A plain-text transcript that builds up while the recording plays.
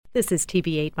This is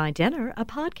TV Ate My Dinner, a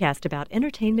podcast about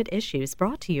entertainment issues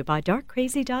brought to you by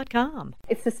darkcrazy.com.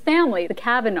 It's this family, the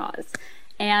Kavanaughs,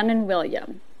 Anne and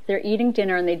William. They're eating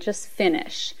dinner and they just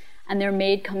finish. And their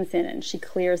maid comes in and she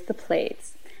clears the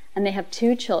plates. And they have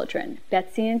two children,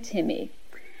 Betsy and Timmy.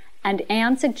 And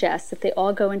Anne suggests that they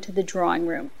all go into the drawing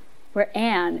room, where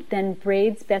Anne then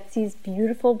braids Betsy's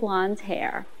beautiful blonde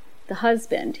hair. The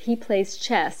husband, he plays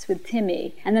chess with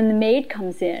Timmy, and then the maid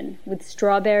comes in with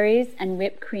strawberries and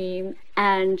whipped cream,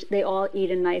 and they all eat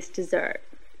a nice dessert.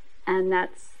 And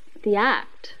that's the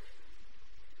act.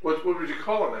 What would you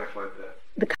call an act like that?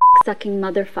 The cock-sucking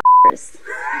motherfuckers.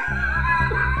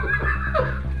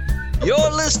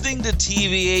 You're listening to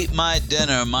TV Ate My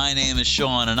Dinner. My name is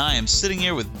Sean, and I am sitting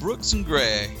here with Brooks and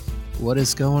Greg. What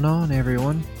is going on,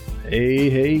 everyone?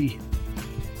 Hey.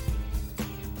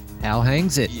 How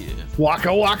hangs it? Yeah.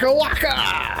 Waka, waka,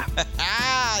 waka!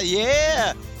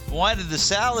 Yeah! Why did the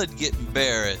salad get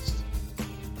embarrassed?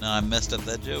 No, I messed up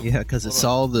that joke. Yeah, because it's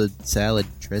all the salad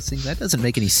dressing. That doesn't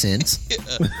make any sense.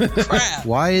 Crap.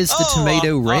 Why is the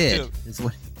tomato red?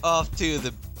 Off to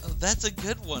the... Oh, that's a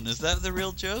good one. Is that the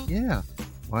real joke? Yeah.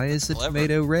 Why is the Clever.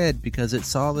 tomato red? Because it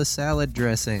saw the salad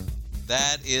dressing.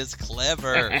 That is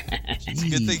clever. It's a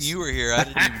good thing you were here. I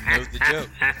didn't even know the joke.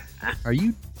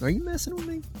 Are you messing with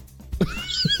me?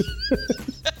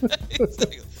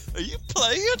 Are you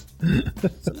playing?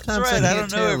 Sometimes right, I I can't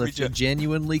don't know tell every if you're joke.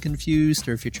 genuinely confused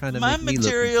or if you're trying to My make me look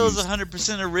material is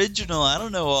confused. 100% original. I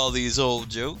don't know all these old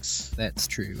jokes. That's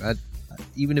true.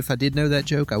 Even if I did know that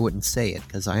joke, I wouldn't say it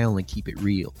because I only keep it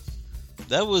real.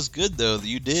 That was good, though.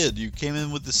 You did. You came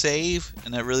in with the save,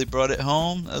 and that really brought it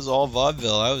home. That was all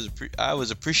vaudeville. I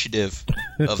was appreciative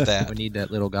of that. We need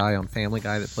that little guy on Family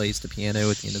Guy that plays the piano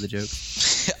at the end of the joke.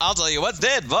 I'll tell you what's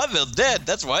dead. Vaudeville's dead.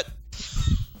 That's what.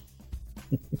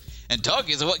 And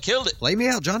talkies are what killed it. Play me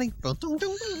out, Johnny. That's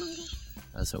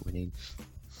what we need.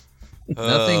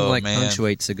 Nothing like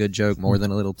punctuates a good joke more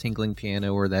than a little tinkling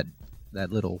piano or that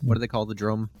little, what do they call the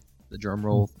drum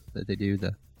roll that they do?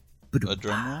 A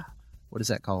drum roll? What is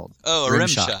that called? Oh, a rim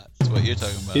shot. That's what you're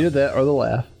talking about. Either that or the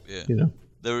laugh. Yeah. You know.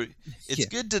 It's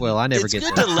good to. Well, I never it's get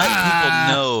good that. to let people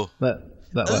know. That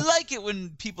I laugh. like it when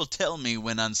people tell me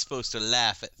when I'm supposed to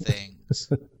laugh at things.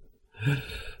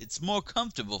 It's more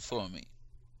comfortable for me.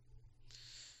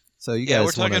 So you guys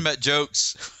we're talking about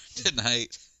jokes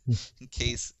tonight. In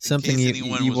case something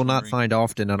you will not find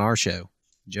often on our show.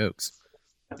 Jokes.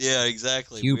 Yeah,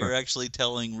 exactly. Humor. We're actually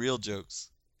telling real jokes.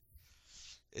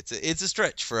 It's a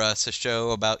stretch for us, a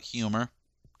show about humor.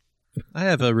 I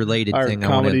have a related Our thing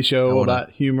comedy I show wanna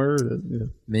about humor.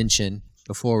 mention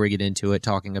before we get into it,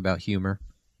 talking about humor.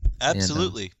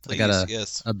 Absolutely. And, Please, I got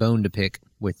yes. a bone to pick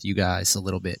with you guys a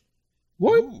little bit.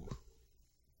 What? Ooh.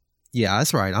 Yeah,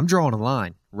 that's right. I'm drawing a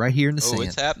line right here in the sand. Oh,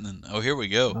 it's happening. Oh, here we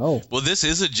go. Oh. Well, this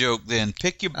is a joke then.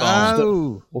 Pick your bone.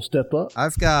 Oh, We'll step up.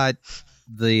 I've got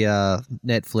the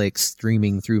Netflix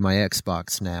streaming through my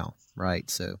Xbox now, right?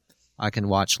 So I can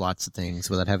watch lots of things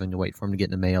without having to wait for them to get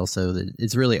in the mail. So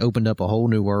it's really opened up a whole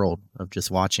new world of just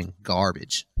watching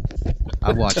garbage.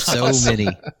 I've watched so many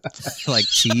like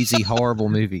cheesy, horrible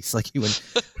movies. Like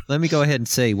let me go ahead and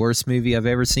say, worst movie I've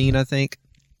ever seen, I think,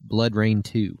 Blood Rain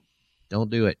 2.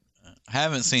 Don't do it.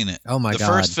 Haven't seen it. Oh my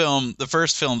God. The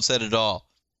first film said it all.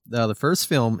 No, the first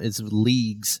film is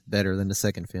leagues better than the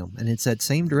second film. And it's that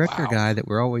same director guy that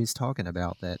we're always talking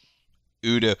about. That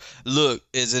Udo. Look,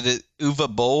 is it Uwe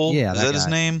Boll? Yeah, is that that his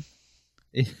guy. name?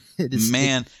 it is,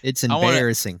 Man, it's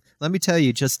embarrassing. Let me tell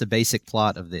you just the basic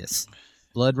plot of this.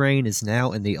 Blood Rain is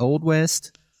now in the Old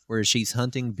West, where she's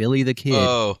hunting Billy the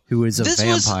Kid, who is a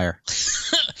vampire.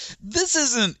 This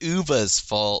isn't Uva's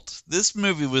fault. This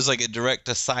movie was like a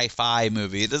direct-to-sci-fi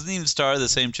movie. It doesn't even star the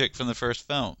same chick from the first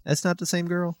film. That's not the same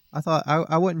girl? I thought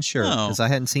I wasn't sure because I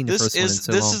hadn't seen the first one in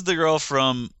so long. This is the girl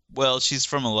from, well, she's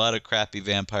from a lot of crappy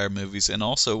vampire movies and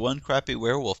also one crappy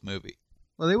werewolf movie.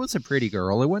 Well, it was a pretty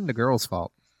girl. It wasn't the girl's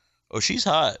fault. Oh, she's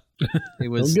hot. It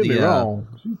was Don't get me wrong.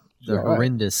 the All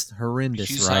right. horrendous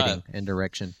She's writing hot. and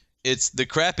direction. It's the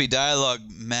crappy dialogue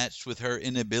matched with her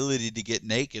inability to get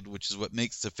naked, which is what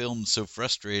makes the film so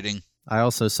frustrating. I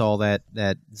also saw that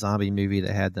zombie movie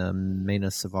that had the Mena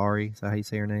Savari. Is that how you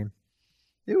say her name?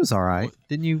 It was all right.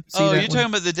 Didn't you see that? Oh, you're talking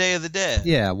about the Day of the Dead?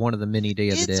 Yeah, one of the many Day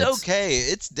of the Dead. It's okay.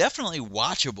 It's definitely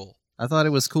watchable. I thought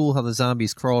it was cool how the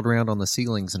zombies crawled around on the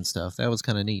ceilings and stuff. That was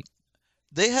kind of neat.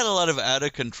 They had a lot of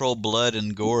out-of-control blood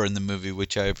and gore in the movie,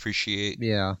 which I appreciate.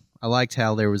 Yeah. I liked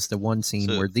how there was the one scene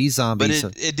where these zombies...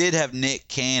 But it did have Nick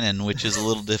Cannon, which is a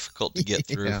little difficult to get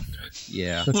through.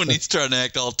 Yeah. When he's trying to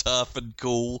act all tough and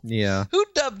cool. Yeah. Who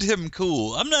dubbed him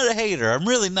cool? I'm not a hater. I'm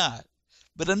really not.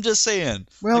 But I'm just saying.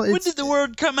 Well, when did the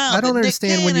word come out? I don't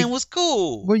understand Nick when Cannon was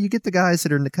cool. Well, you get the guys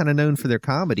that are kind of known for their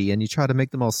comedy, and you try to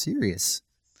make them all serious.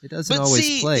 It doesn't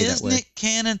always play that way. Nick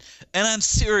Cannon, and I'm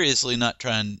seriously not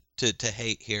trying to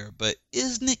hate here, but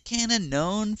is Nick Cannon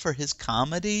known for his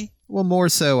comedy? Well, more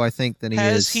so, I think, than he is.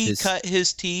 Has he cut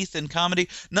his teeth in comedy?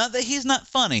 Not that he's not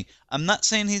funny. I'm not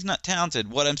saying he's not talented.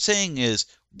 What I'm saying is,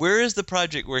 where is the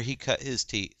project where he cut his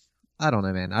teeth? I don't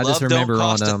know, man. I Love just remember Don't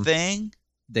Cost on a Thing?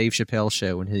 Dave Chappelle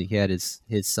show when he had his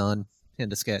son in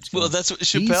the sketch. Well, that's what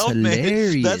Chappelle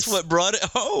made. That's what brought it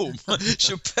home.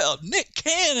 Chappelle, Nick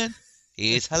Cannon,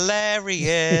 he's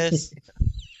hilarious.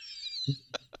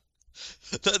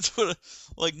 That's what,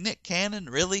 like, Nick Cannon,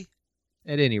 really?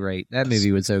 At any rate, that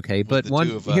movie was okay. But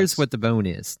here's what the bone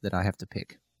is that I have to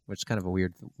pick, which is kind of a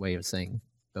weird way of saying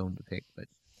bone to pick. But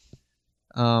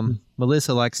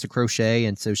Melissa likes to crochet,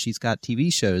 and so she's got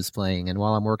TV shows playing. And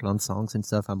while I'm working on songs and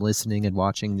stuff, I'm listening and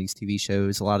watching these TV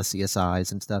shows, a lot of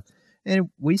CSIs and stuff. And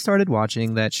we started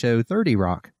watching that show 30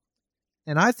 Rock.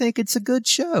 And I think it's a good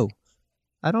show.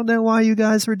 I don't know why you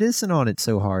guys were dissing on it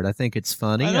so hard. I think it's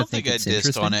funny. I don't think I it's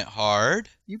dissed on it hard.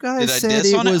 You guys said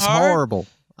it was horrible.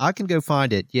 I can go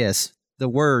find it. Yes. The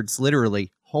words,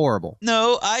 literally, horrible.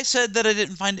 No, I said that I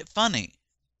didn't find it funny.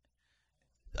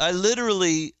 I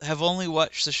literally have only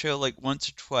watched the show like once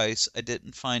or twice. I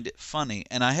didn't find it funny.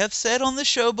 And I have said on the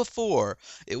show before,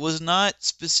 it was not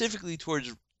specifically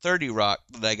towards 30 Rock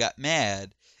that I got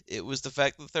mad. It was the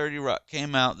fact that 30 Rock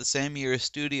came out the same year as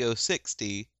Studio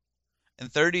 60.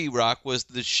 And 30 Rock was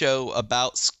the show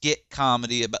about sketch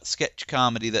comedy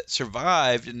that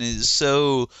survived and is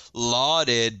so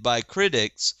lauded by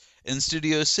critics. And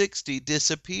Studio 60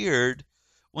 disappeared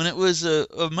when it was a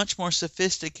much more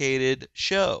sophisticated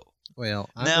show. Well,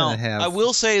 I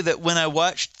will say that when I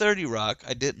watched 30 Rock,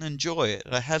 I didn't enjoy it.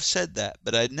 I have said that,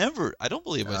 but I don't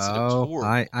believe I said it was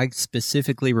horrible. I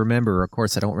specifically remember, of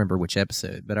course, I don't remember which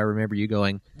episode, but I remember you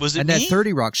going, was it and me? that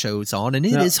 30 Rock show's on, and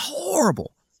it is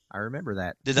horrible. I remember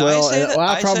that. Did I say that?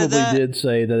 I probably did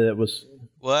say that it was.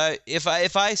 Well, if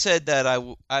I said that,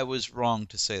 I was wrong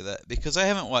to say that because I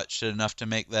haven't watched it enough to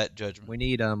make that judgment. We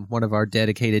need one of our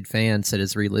dedicated fans that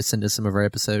has re-listened to some of our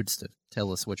episodes to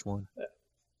tell us which one.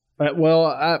 Well,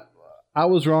 I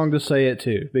was wrong to say it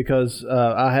too because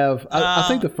I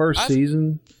think the first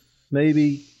season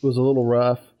maybe was a little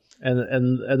rough,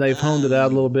 and they've honed it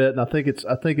out a little bit, and I think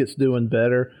it's doing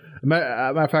better.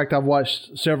 Matter of fact, I've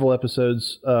watched several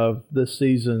episodes of this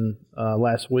season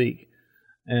last week,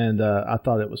 and I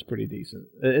thought it was pretty decent.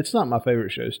 It's not my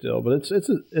favorite show still, but it's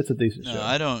a decent show. No,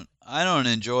 I don't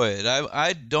enjoy it.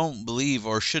 I don't believe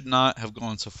or should not have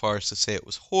gone so far as to say it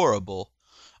was horrible.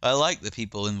 I like the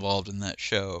people involved in that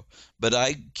show, but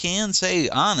I can say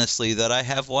honestly that I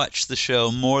have watched the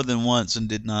show more than once and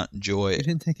did not enjoy it. You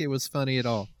didn't think it was funny at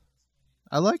all?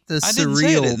 I like the I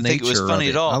surreal didn't think it was funny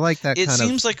at all. I like that. It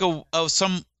seems like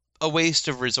a waste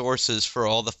of resources for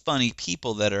all the funny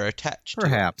people that are attached to it.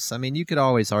 Perhaps. I mean, you could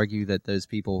always argue that those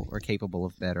people are capable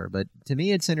of better, but to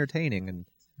me it's entertaining, and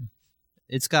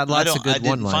it's got lots of good one-liners.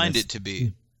 I didn't find it to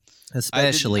be.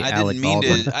 Especially Alec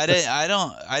Baldwin. I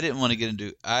didn't want to get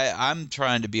into. I'm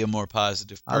trying to be a more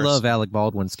positive person. I love Alec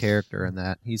Baldwin's character in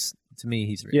that. To me,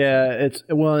 he's really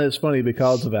it's funny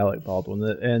because of Alec Baldwin,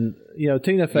 and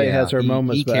Tina Fey has her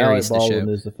moments, but Alec Baldwin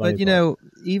is the funny. But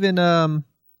even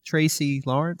Tracy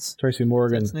Morgan. What's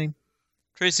his name?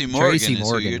 Tracy Morgan.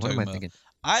 What you're am I about. thinking?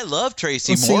 I love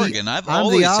Tracy Well, Morgan. I'm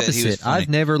always the opposite. said he was funny. I've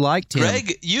never liked him.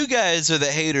 Greg, you guys are the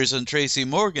haters on Tracy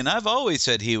Morgan. I've always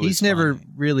said he was He's never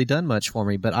really done much for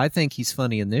me, but I think he's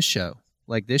funny in this show.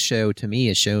 Like, this show, to me,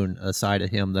 has shown a side of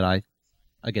him that I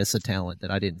guess a talent that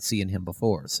I didn't see in him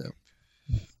before, so.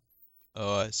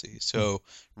 Oh, I see. So,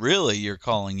 really, you're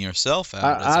calling yourself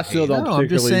out as I still don't particularly I'm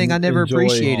just saying I never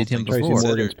appreciated him Tracy before.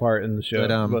 Morgan's part in the show.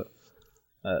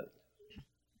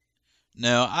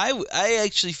 No, I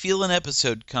actually feel an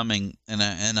episode coming, and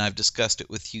I've discussed it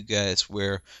with you guys,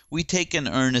 where we take an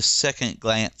earnest second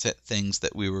glance at things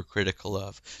that we were critical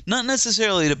of. Not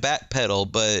necessarily to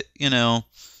backpedal, but,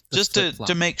 just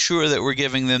to make sure that we're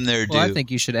giving them their due. Well, I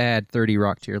think you should add 30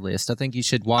 Rock to your list. I think you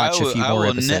should watch a few more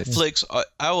episodes.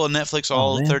 I will Netflix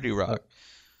all 30 Rock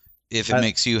if it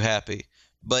makes you happy.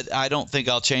 But I don't think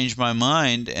I'll change my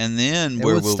mind, and then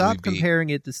where will we be? Stop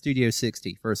comparing it to Studio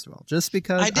 60, first of all. Just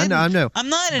because I know. I'm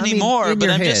not anymore,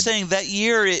 but I'm just saying that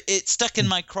year, it stuck in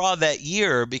my craw that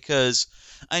year because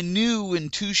I knew when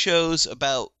two shows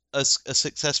about a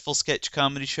successful sketch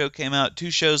comedy show came out, two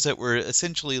shows that were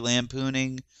essentially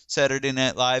lampooning Saturday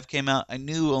Night Live came out, I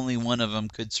knew only one of them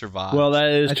could survive. Well, that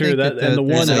is true. And the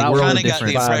one that I kind of got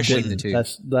the impression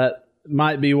that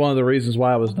might be one of the reasons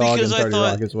why I was dogging because 30 I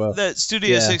Rock thought as well. that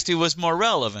Studio 60 was more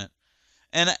relevant.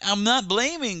 And I'm not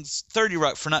blaming 30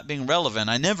 Rock for not being relevant.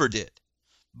 I never did.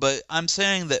 But I'm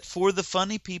saying that for the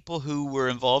funny people who were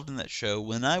involved in that show,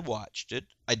 when I watched it,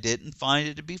 I didn't find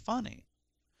it to be funny.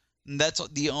 And that's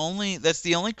the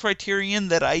only criterion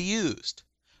that I used.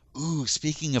 Ooh,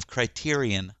 speaking of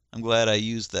criterion, I'm glad I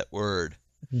used that word.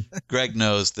 Greg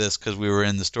knows this because we were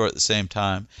in the store at the same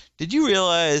time. Did you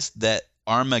realize that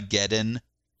Armageddon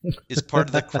is part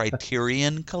of the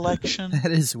Criterion collection?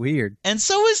 That is weird. And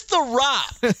so is The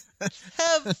Rock.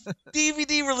 Have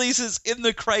DVD releases in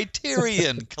the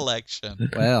Criterion collection.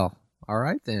 Well, all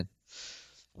right then.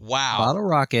 Wow. Bottle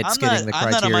Rocket's getting the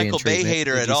Criterion I'm not a Michael treatment. Bay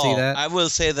hater Did at you see all. that? I will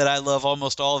say that I love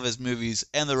almost all of his movies,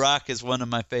 and The Rock is one of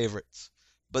my favorites.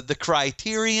 But the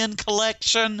Criterion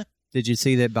collection... Did you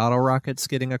see that Bottle Rocket's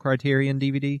getting a Criterion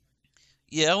DVD?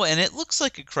 Yeah, and it looks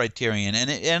like a Criterion, and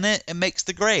it makes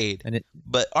the grade.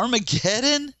 But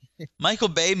Armageddon, Michael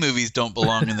Bay movies don't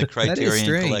belong in the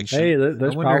Criterion collection. Hey,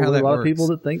 there's probably a lot of people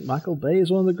that think Michael Bay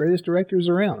is one of the greatest directors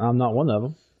around. I'm not one of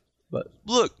them, but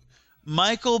look,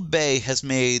 Michael Bay has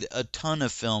made a ton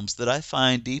of films that I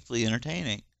find deeply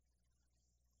entertaining.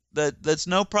 That's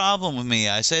no problem with me.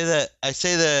 I say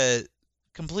that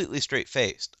completely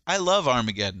straight-faced. I love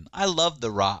Armageddon. I love The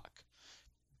Rock.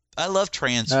 I love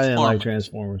Transformers. I didn't like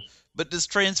Transformers. But does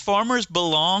Transformers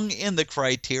belong in the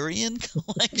Criterion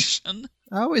collection?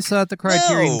 I always thought the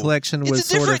Criterion collection was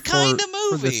it's a sort of kind of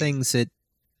movie. for the things that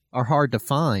are hard to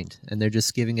find, and they're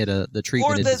just giving it the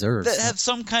treatment it deserves. That have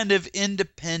some kind of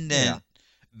independent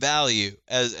value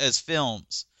as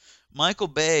films. Michael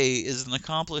Bay is an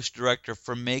accomplished director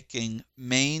for making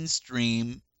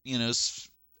mainstream,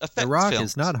 effects The Rock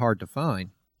films. is not hard to find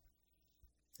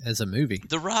as a movie.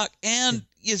 The Rock, and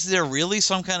is there really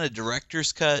some kind of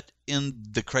director's cut in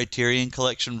the Criterion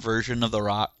collection version of The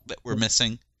Rock that we're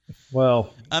missing?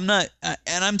 Well, I'm not,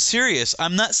 and I'm serious.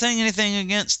 I'm not saying anything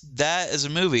against that as a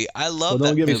movie. I love don't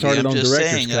that get me movie. started I'm on just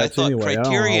director's saying. cuts I thought anyway.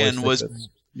 Criterion was.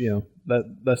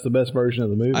 That's the best version of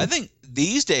the movie. I think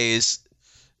these days,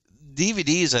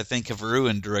 DVDs I think have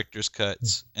ruined director's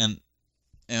cuts, and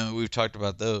we've talked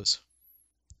about those.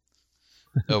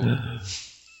 Oh,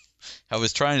 I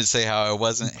was trying to say how I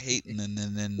wasn't hating, and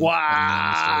then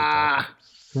wow.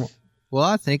 Well,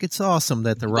 I think it's awesome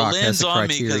that The Rock has a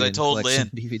Criterion collection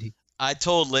DVD. I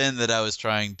told Lynn that I was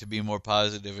trying to be more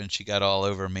positive, and she got all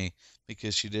over me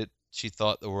because she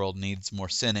thought the world needs more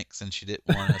cynics, and she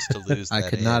didn't want us to lose that I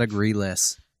could not agree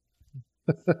less.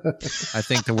 I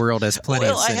think the world has plenty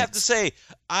of cynics. I have to say,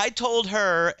 I told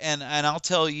her, and I'll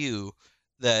tell you,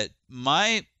 that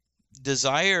my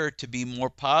desire to be more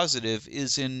positive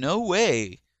is in no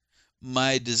way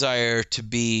my desire to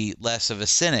be less of a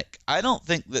cynic. I don't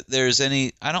think there's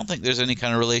any kind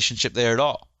of relationship there at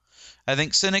all. I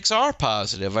think cynics are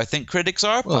positive. I think critics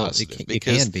are positive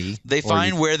because they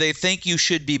find where they think you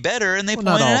should be better, and they point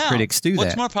it out. Not all critics do that.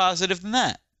 What's more positive than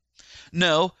that?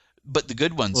 No, but the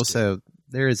good ones do. So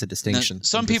there is a distinction. Now,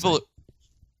 some people,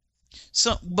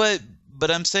 but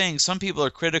I'm saying some people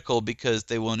are critical because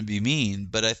they want to be mean.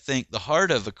 But I think the heart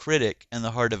of a critic and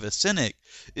the heart of a cynic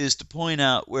is to point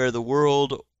out where the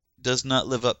world does not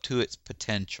live up to its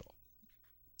potential.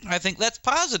 I think that's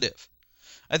positive.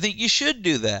 I think you should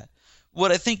do that.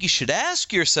 What I think you should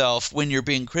ask yourself when you're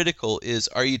being critical is,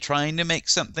 are you trying to make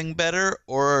something better,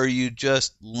 or are you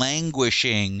just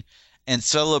languishing and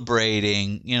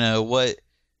celebrating,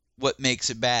 what makes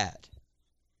it bad?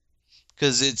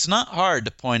 Because it's not hard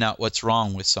to point out what's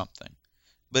wrong with something,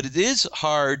 but it is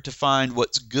hard to find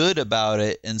what's good about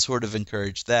it and sort of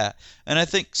encourage that. And I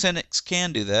think cynics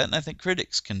can do that, and I think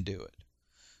critics can do it.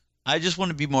 I just want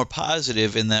to be more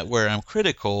positive in that where I'm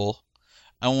critical,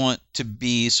 I want to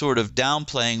be sort of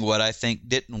downplaying what I think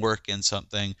didn't work in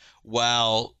something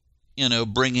while,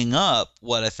 bringing up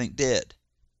what I think did.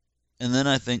 And then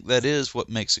I think that is what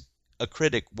makes a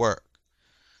critic work.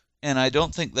 And I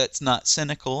don't think that's not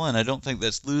cynical, and I don't think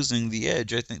that's losing the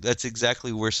edge. I think that's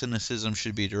exactly where cynicism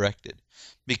should be directed.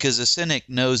 Because a cynic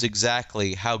knows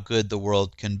exactly how good the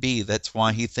world can be. That's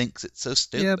why he thinks it's so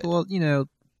stupid. Yeah, well,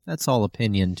 that's all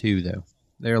opinion too, though.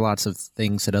 There are lots of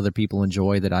things that other people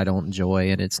enjoy that I don't enjoy,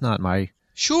 and it's not my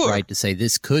right to say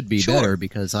this could be better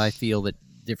because I feel that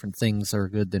different things are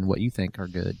good than what you think are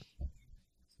good.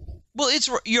 Well, it's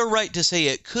your right to say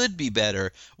it could be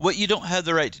better. What you don't have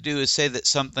the right to do is say that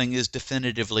something is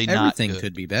definitively not good. Everything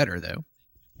could be better, though.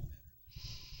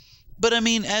 But I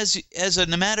mean, as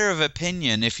a matter of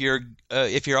opinion, if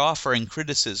you're offering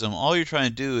criticism, all you're trying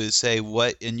to do is say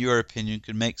what, in your opinion,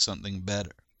 could make something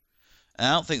better. And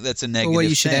I don't think that's a negative thing. Well, what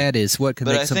you should add is what could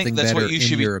make something better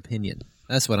in your opinion.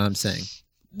 That's what I'm saying.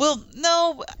 Well,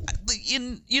 no,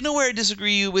 you know where I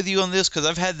disagree with you on this? Because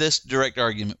I've had this direct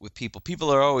argument with people. People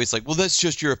are always like, well, that's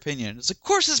just your opinion. It's like, of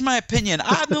course it's my opinion.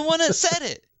 I'm the one that said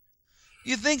it.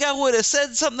 You think I would have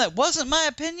said something that wasn't my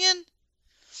opinion?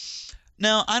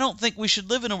 Now, I don't think we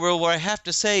should live in a world where I have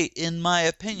to say, in my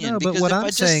opinion, No, because but what if I'm I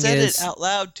just saying said is, it out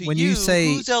loud to when you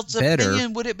say whose else's better,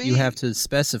 opinion would it be? you have to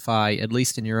specify, at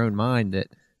least in your own mind, that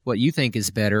what you think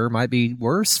is better might be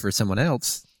worse for someone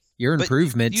else. Your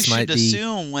improvements might be. You should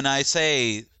assume when I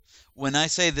say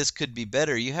this could be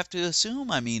better, you have to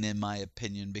assume I mean in my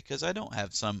opinion, because I don't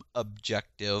have some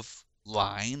objective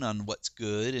line on what's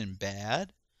good and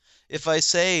bad. If I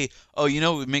say, oh, you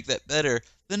know, we make that better,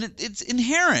 then it's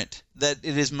inherent that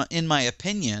it is in my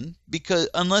opinion, because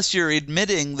unless you're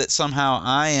admitting that somehow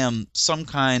I am some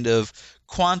kind of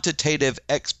quantitative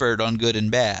expert on good and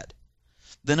bad,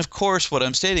 then of course what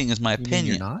I'm stating is my opinion.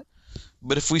 You're not?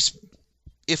 But if we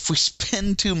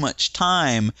spend too much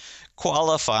time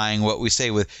qualifying what we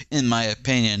say with "in my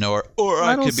opinion" or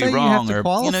I could be wrong, or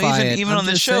even on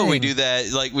the show we do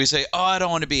that. Like we say, "Oh, I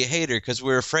don't want to be a hater," because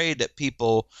we're afraid that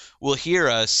people will hear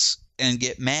us and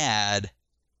get mad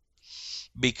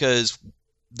because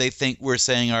they think we're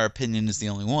saying our opinion is the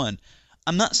only one.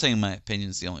 I'm not saying my opinion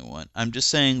is the only one. I'm just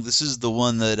saying this is the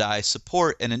one that I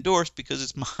support and endorse because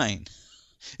it's mine.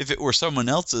 If it were someone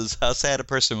else's, how sad a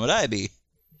person would I be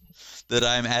that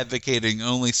I'm advocating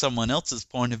only someone else's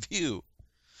point of view?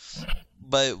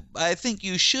 But I think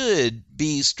you should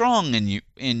be strong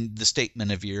in the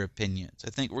statement of your opinions. I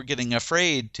think we're getting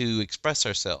afraid to express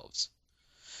ourselves.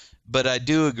 But I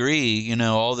do agree, you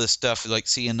know, all this stuff like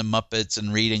seeing the Muppets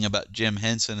and reading about Jim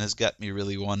Henson has got me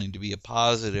really wanting to be a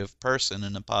positive person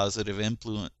and a positive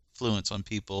influence on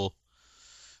people.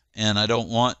 And I don't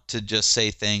want to just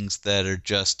say things that are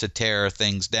just to tear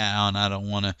things down. I don't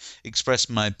want to express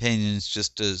my opinions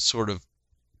just to sort of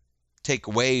take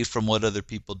away from what other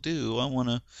people do. I want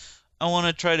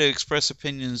to try to express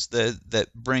opinions that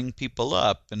bring people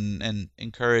up and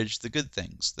encourage the good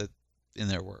things that in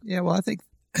their work. Yeah, well, I think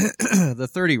the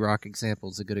 30 Rock example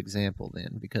is a good example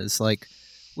then, because like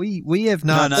we have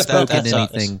not spoken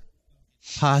anything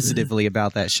positively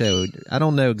about that show. I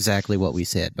don't know exactly what we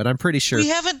said, but I'm pretty sure we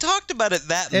haven't talked about it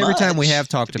that much. Every time we have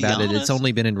talked about it, it's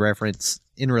only been in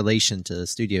relation to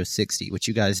Studio 60, which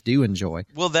you guys do enjoy.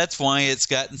 Well, that's why it's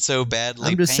gotten so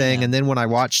badly I'm just panned. saying, and then when I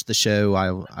watched the show,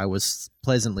 I was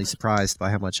pleasantly surprised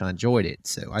by how much I enjoyed it.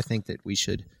 So I think that we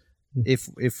should, if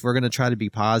we're going to try to be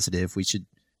positive, we should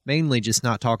mainly just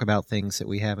not talk about things that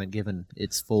we haven't given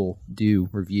its full due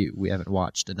review. We haven't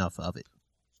watched enough of it.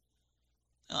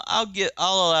 I'll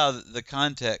allow the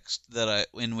context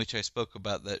in which I spoke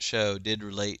about that show did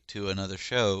relate to another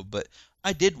show, but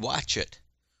I did watch it.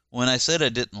 When I said I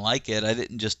didn't like it, I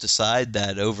didn't just decide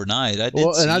that overnight. I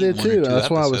did too. That's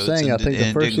why I was saying I think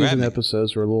the first season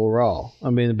episodes were a little raw.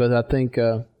 I mean, but I think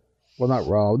well, not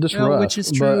raw, just rough. Which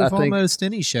is true of almost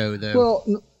any show, though.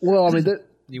 Well, I mean,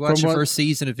 you watch the first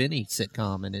season of any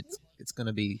sitcom, and it's going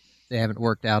to be they haven't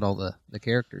worked out all the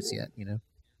characters yet, you know.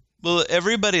 Well,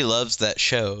 everybody loves that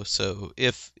show, so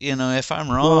if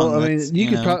I'm wrong, well, I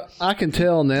mean, I can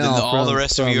tell now. All the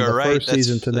rest of you are right. First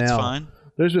season to now, fine.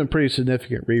 There's been pretty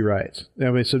significant rewrites. I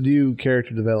mean, some new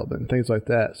character development and things like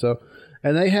that. So,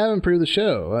 and they have improved the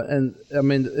show. And I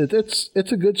mean, it's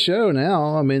a good show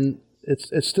now. I mean,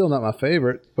 it's still not my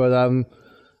favorite, but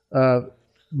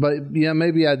but yeah,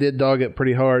 maybe I did dog it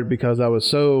pretty hard because I was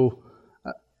so,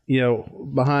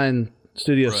 behind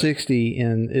Studio 60,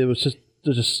 and it was just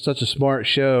such a smart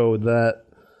show that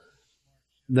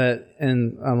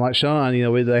and unlike Sean,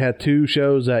 they had two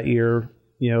shows that year,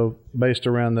 based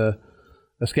around a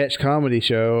sketch comedy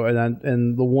show,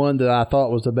 and the one that I thought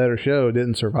was the better show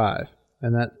didn't survive,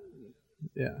 and that,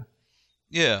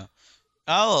 yeah,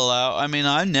 I'll allow. I mean,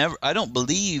 I don't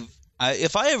believe.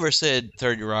 If I ever said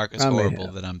 30 Rock is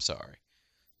horrible, then I'm sorry.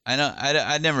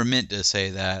 I never meant to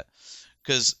say that.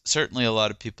 Because certainly a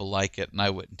lot of people like it, and I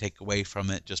wouldn't take away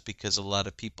from it just because a lot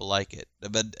of people like it.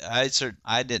 But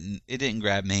I didn't. It didn't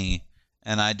grab me,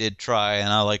 and I did try, and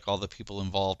I like all the people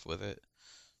involved with it.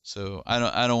 So I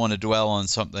don't want to dwell on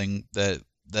something that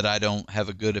I don't have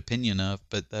a good opinion of.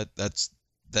 But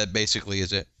that basically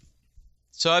is it.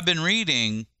 So I've been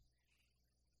reading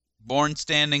Born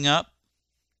Standing Up,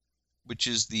 which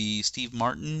is the Steve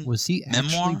Martin Was he actually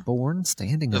memoir. born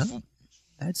standing up?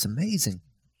 That's amazing.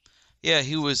 Yeah,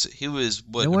 he was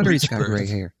what? No wonder he's got gray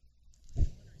hair.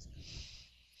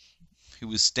 He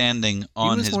was standing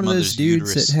on his mother's uterus. He was one of those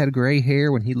dudes that had gray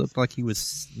hair when he looked like he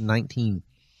was 19.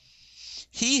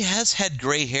 he has had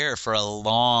gray hair for a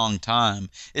long time.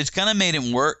 It's kind of made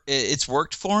him work. It's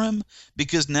worked for him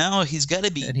because now he's got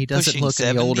to be And he doesn't pushing look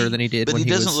 70, any older than he did but when he he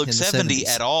doesn't was look in the 70 70s.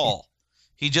 at all.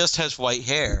 He just has white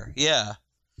hair. Yeah.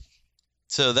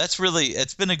 So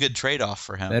it's been a good trade-off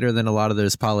for him. Better than a lot of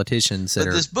those politicians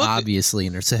that But are obviously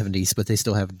in their 70s, but they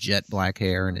still have jet black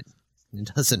hair, and it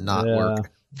doesn't not work.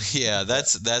 Yeah,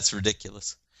 that's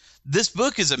ridiculous. This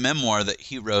book is a memoir that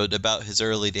he wrote about his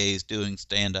early days doing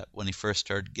stand-up when he first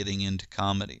started getting into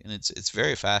comedy, and it's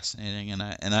very fascinating, and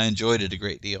I enjoyed it a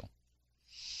great deal.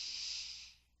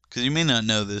 Because you may not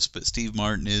know this, but Steve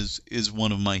Martin is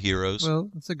one of my heroes. Well,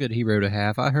 it's a good hero to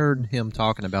have. I heard him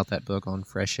talking about that book on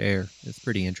Fresh Air. It's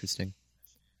pretty interesting.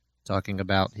 Talking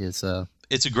about his...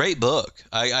 It's a great book.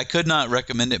 I could not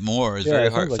recommend it more. It's very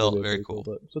heartfelt, very cool.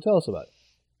 So tell us about it.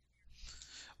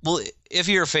 Well, if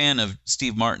you're a fan of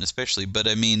Steve Martin especially, but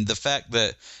I mean the fact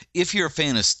that if you're a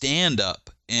fan of stand-up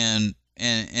and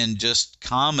just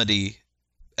comedy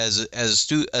as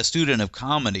a student of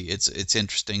comedy, it's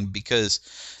interesting because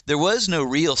there was no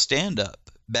real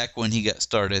stand-up back when he got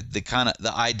started.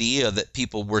 The idea that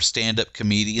people were stand-up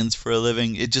comedians for a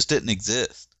living, it just didn't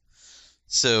exist.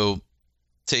 So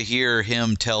to hear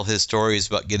him tell his stories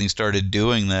about getting started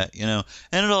doing that,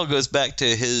 and it all goes back to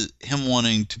him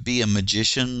wanting to be a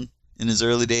magician in his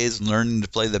early days and learning to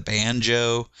play the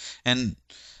banjo. And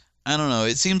I don't know,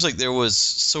 it seems like there was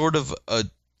sort of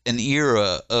an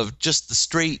era of just the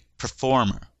straight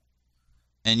performer,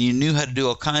 and you knew how to do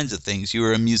all kinds of things. You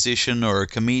were a musician or a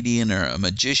comedian or a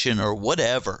magician or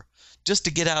whatever, just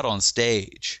to get out on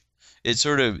stage. It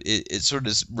sort of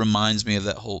reminds me of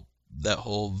that whole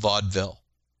vaudeville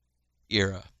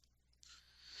era,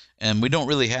 and we don't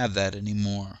really have that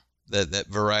anymore. That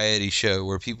variety show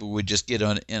where people would just get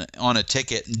on a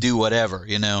ticket and do whatever,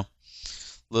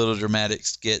 little dramatic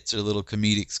skits or little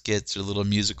comedic skits or little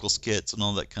musical skits and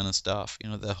all that kind of stuff.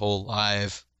 The whole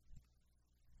live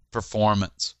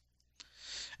performance.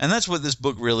 And that's what this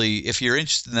book really, if you're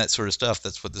interested in that sort of stuff,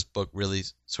 that's what this book really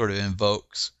sort of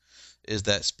invokes, is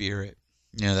that spirit,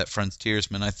 that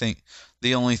frontiersman. I think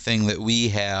the only thing that we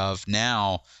have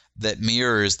now that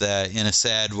mirrors that in a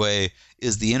sad way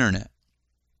is the internet.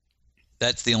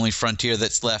 That's the only frontier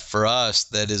that's left for us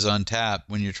that is untapped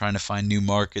when you're trying to find new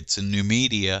markets and new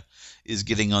media, is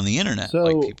getting on the internet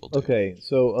like people do. Okay,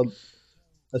 so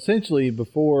essentially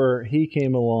before he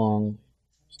came along,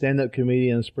 stand-up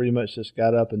comedians pretty much just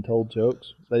got up and told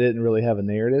jokes. They didn't really have a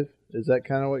narrative. Is that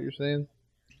kind of what you're saying?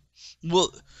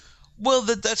 Well,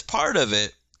 that's part of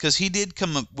it, because he did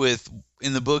come up with,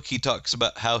 in the book, he talks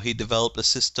about how he developed a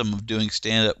system of doing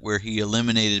stand-up where he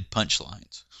eliminated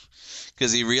punchlines,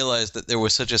 because he realized that there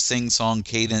was such a sing-song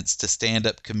cadence to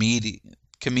stand-up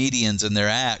comedians and their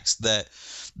acts that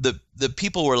the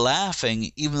people were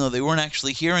laughing even though they weren't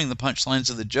actually hearing the punchlines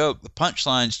of the joke. The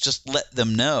punchlines just let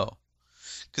them know.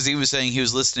 Because he was saying he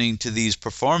was listening to these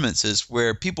performances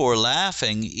where people were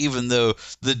laughing even though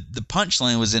the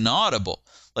punchline was inaudible.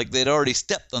 Like they'd already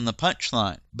stepped on the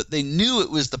punchline. But they knew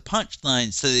it was the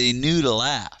punchline, so they knew to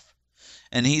laugh.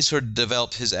 And he sort of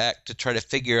developed his act to try to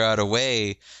figure out a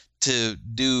way to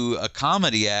do a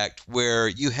comedy act where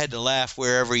you had to laugh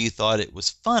wherever you thought it was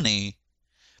funny,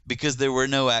 because there were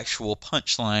no actual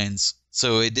punchlines,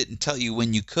 so it didn't tell you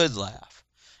when you could laugh.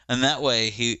 And that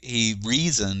way he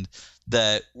reasoned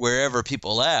that wherever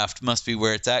people laughed must be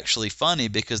where it's actually funny,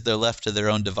 because they're left to their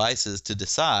own devices to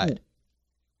decide.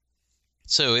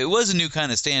 So it was a new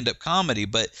kind of stand-up comedy,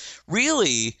 but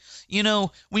really,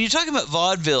 when you're talking about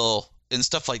vaudeville and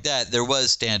stuff like that, there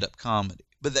was stand-up comedy.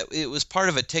 But that it was part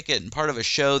of a ticket and part of a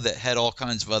show that had all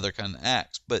kinds of other kind of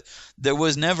acts. But there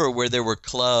was never where there were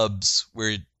clubs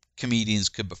where comedians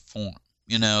could perform.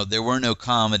 There were no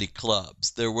comedy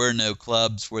clubs. There were no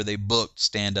clubs where they booked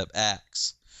stand-up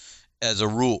acts as a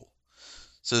rule.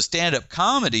 So stand-up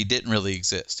comedy didn't really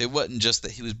exist. It wasn't just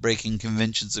that he was breaking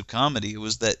conventions of comedy. It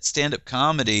was that stand-up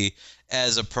comedy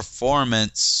as a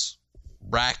performance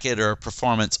racket or a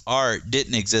performance art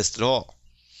didn't exist at all.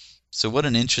 So what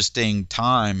an interesting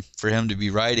time for him to be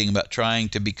writing about trying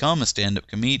to become a stand-up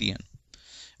comedian.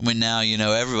 When now,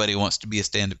 everybody wants to be a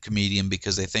stand-up comedian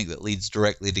because they think that leads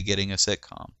directly to getting a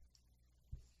sitcom.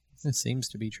 It seems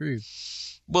to be true.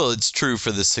 Well, it's true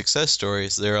for the success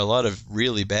stories. There are a lot of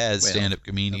really bad stand-up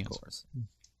comedians. Of course.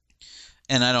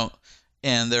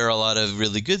 And there are a lot of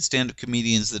really good stand-up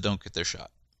comedians that don't get their shot.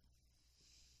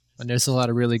 And there's a lot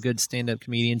of really good stand-up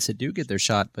comedians that do get their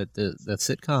shot, but the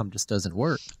sitcom just doesn't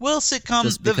work. Well, sitcom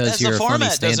Just because as you're a a funny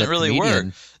format doesn't stand-up really comedian,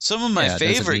 work. Some of my yeah, it doesn't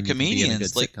mean favorite you can be in a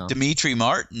comedians, good like sitcom. Dimitri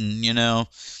Martin,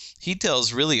 He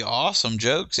tells really awesome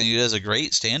jokes, and he does a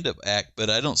great stand-up act,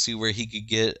 but I don't see where he could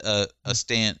get a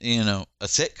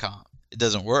sitcom. It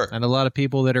doesn't work. And a lot of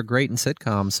people that are great in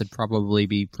sitcoms would probably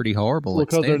be pretty horrible at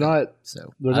because stand-up.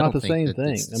 they're not the same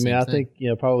thing. I mean, I think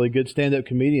probably good stand-up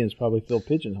comedians probably feel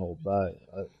pigeonholed by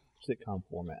a sitcom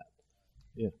format.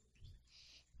 Yeah.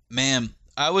 Man,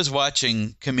 I was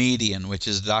watching Comedian, which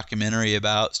is a documentary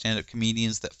about stand-up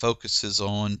comedians that focuses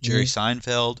on Jerry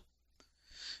Seinfeld,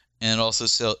 and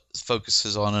also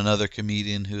focuses on another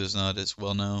comedian who is not as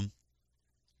well known.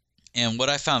 And what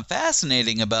I found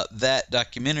fascinating about that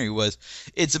documentary was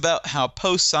it's about how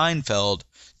post-Seinfeld,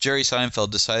 Jerry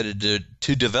Seinfeld decided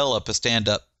to develop a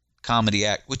stand-up comedy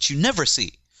act, which you never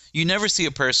see. You never see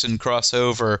a person cross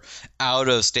over out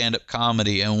of stand-up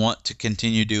comedy and want to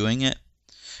continue doing it.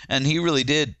 And he really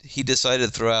did. He decided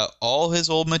to throw out all his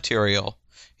old material.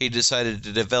 He decided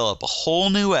to develop a whole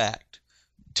new act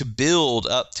to build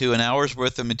up to an hour's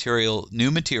worth of material,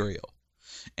 new material.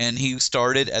 And he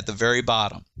started at the very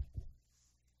bottom.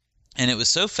 And it was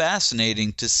so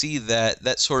fascinating to see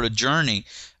that sort of journey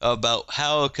about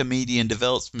how a comedian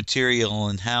develops material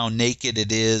and how naked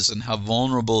it is and how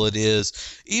vulnerable it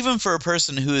is, even for a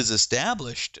person who is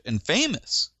established and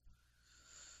famous.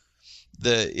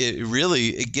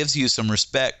 It gives you some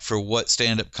respect for what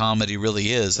stand-up comedy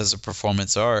really is as a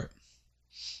performance art.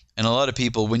 And a lot of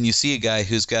people, when you see a guy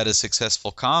who's got a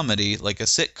successful comedy, like a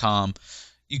sitcom,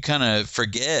 you kind of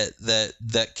forget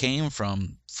that came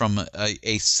from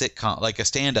a sitcom, like a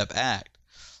stand-up act.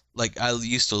 Like, I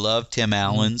used to love Tim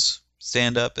Allen's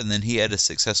stand-up, and then he had a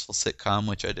successful sitcom,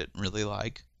 which I didn't really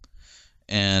like.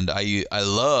 And I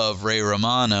love Ray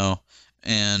Romano,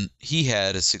 and he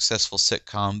had a successful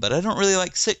sitcom, but I don't really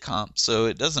like sitcoms, so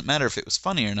it doesn't matter if it was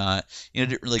funny or not. It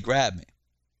didn't really grab me.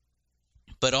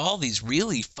 But all these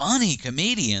really funny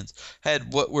comedians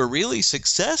had what were really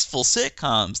successful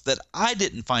sitcoms that I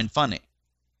didn't find funny.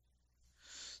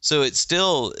 So it's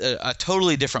still a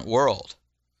totally different world.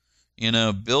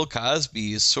 Bill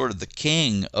Cosby is sort of the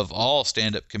king of all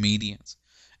stand-up comedians.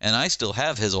 And I still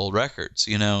have his old records.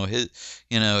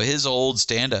 His old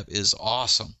stand-up is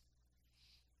awesome.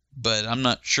 But I'm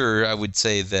not sure I would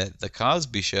say that The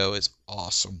Cosby Show is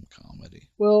awesome comedy.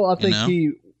 Well, I think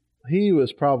he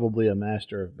was probably a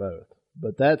master of both.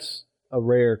 But that's a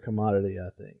rare commodity, I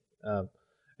think.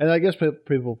 And I guess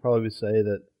people probably would say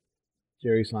that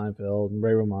Jerry Seinfeld and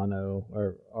Ray Romano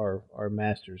are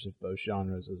masters of both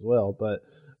genres as well. But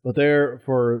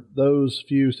for those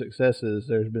few successes,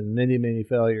 there's been many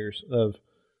failures of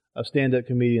stand-up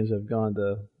comedians that have gone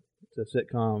to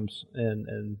sitcoms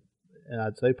and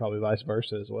I'd say probably vice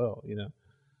versa as well.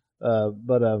 I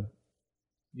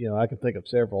can think of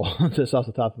several just off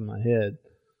the top of my head.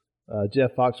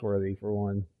 Jeff Foxworthy, for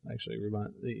one, actually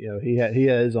he had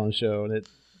his own show and it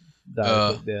died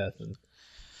a quick death. And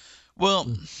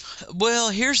Well,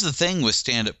 here's the thing with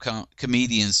stand-up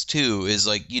comedians, too, is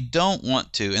like you don't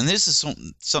want to, and this is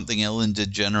something Ellen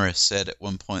DeGeneres said at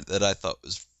one point that I thought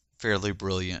was fairly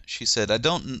brilliant. She said, I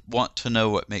don't want to know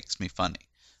what makes me funny,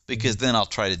 because then I'll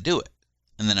try to do it,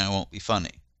 and then I won't be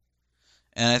funny.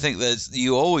 And I think that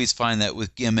you always find that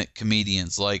with gimmick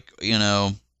comedians, like,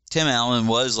 Tim Allen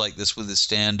was like this with his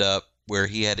stand-up, where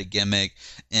he had a gimmick,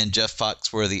 and Jeff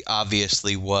Foxworthy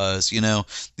obviously was.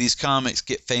 These comics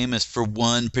get famous for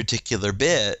one particular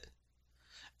bit,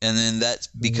 and then that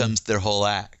becomes their whole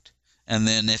act. And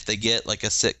then if they get like a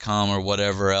sitcom or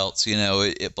whatever else,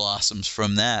 it blossoms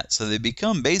from that. So they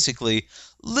become basically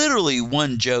literally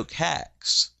one-joke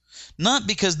hacks. Not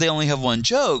because they only have one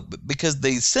joke, but because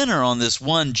they center on this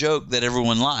one joke that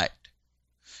everyone liked.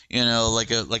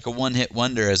 Like a one-hit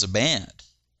wonder as a band.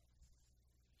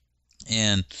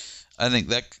 And I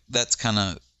think that's kind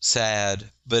of sad,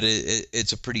 but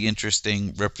it's a pretty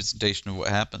interesting representation of what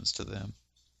happens to them.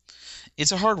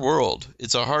 It's a hard world.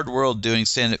 It's a hard world doing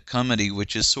stand-up comedy,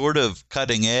 which is sort of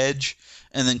cutting edge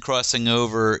and then crossing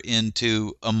over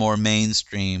into a more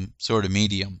mainstream sort of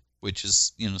medium, which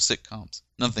is, sitcoms.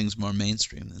 Nothing's more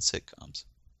mainstream than sitcoms.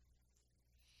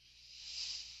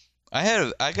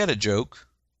 I got a joke.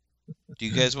 Do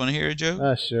you guys want to hear a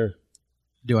joke? Sure.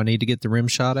 Do I need to get the rim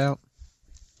shot out?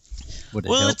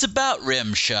 Well, it's about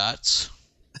rim shots.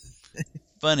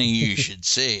 Funny you should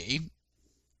say.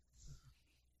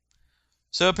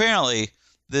 So apparently,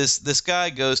 this guy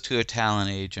goes to a talent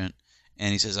agent,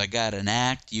 and he says, I got an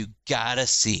act you gotta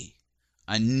see.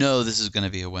 I know this is going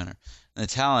to be a winner. And the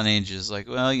talent agent is like,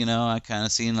 well, I kind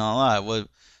of seen a lot.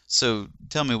 So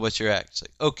tell me what's your act. It's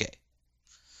like, okay.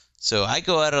 So I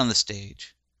go out on the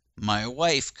stage. My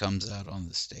wife comes out on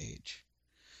the stage.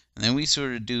 And then we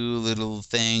sort of do a little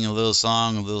thing, a little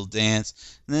song, a little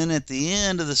dance. And then at the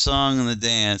end of the song and the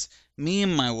dance, me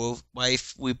and my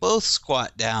wife, we both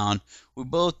squat down. We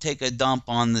both take a dump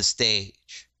on the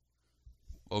stage.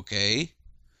 Okay?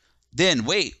 Then,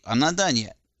 wait, I'm not done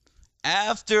yet.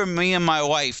 After me and my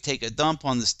wife take a dump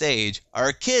on the stage,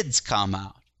 our kids come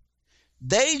out.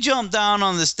 They jump down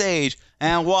on the stage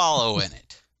and wallow in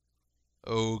it.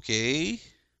 Okay?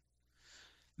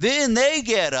 Then they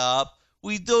get up,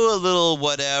 we do a little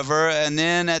whatever, and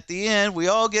then at the end, we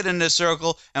all get in a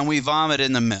circle and we vomit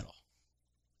in the middle.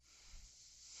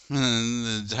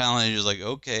 And the talent manager's like,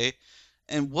 okay.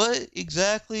 And what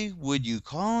exactly would you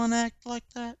call an act like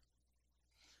that?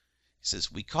 He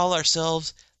says, we call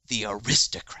ourselves the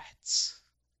aristocrats.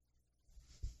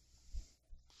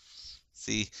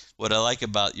 See, what I like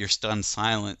about your stunned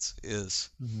silence is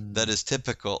that is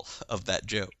typical of that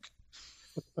joke.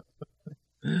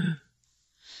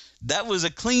 That was a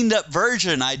cleaned up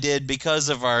version I did because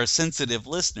of our sensitive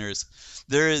listeners.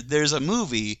 There's a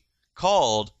movie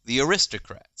called The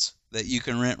Aristocrats that you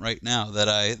can rent right now that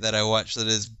I watched that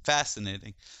is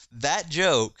fascinating. That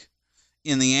joke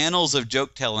in the annals of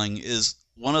joke telling is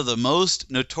one of the most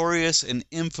notorious and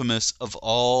infamous of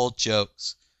all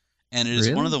jokes. And it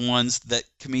is one of the ones that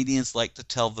comedians like to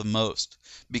tell the most,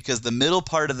 because the middle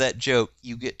part of that joke,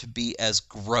 you get to be as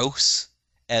gross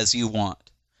as you want.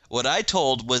 What I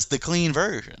told was the clean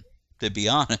version, to be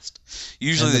honest.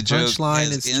 Usually the joke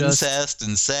has incest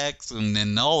and sex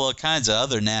and all kinds of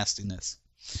other nastiness.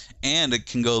 And it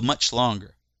can go much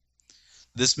longer.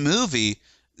 This movie,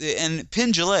 and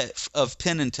Penn Jillette of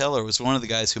Penn and Teller was one of the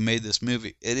guys who made this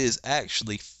movie. It is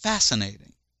actually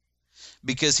fascinating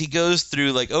because he goes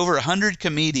through like over 100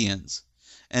 comedians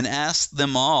and asks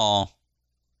them all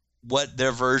what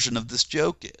their version of this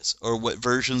joke is, or what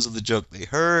versions of the joke they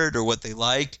heard, or what they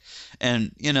like.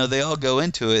 And, you know, they all go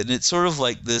into it. And it's sort of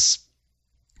like this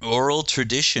oral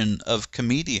tradition of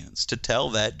comedians to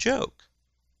tell that joke.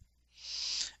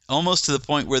 Almost to the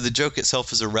point where the joke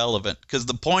itself is irrelevant, because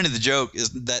the point of the joke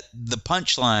is that the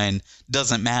punchline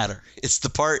doesn't matter. It's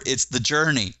the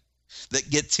journey that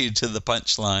gets you to the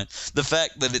punchline. The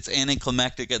fact that it's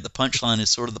anticlimactic at the punchline is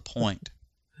sort of the point.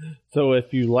 So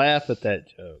if you laugh at that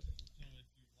joke,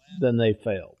 then they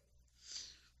failed.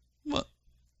 Well,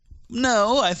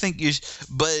 no, I think you.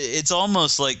 But it's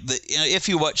almost like if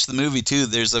you watch the movie too,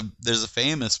 there's a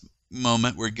famous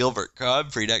moment where Gilbert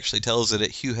Gottfried actually tells it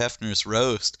at Hugh Hefner's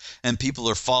roast, and people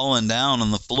are falling down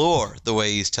on the floor the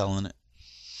way he's telling it.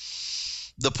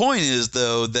 The point is,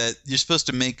 though, that you're supposed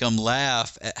to make them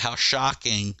laugh at how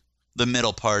shocking the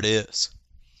middle part is.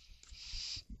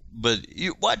 But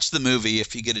you watch the movie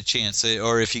if you get a chance,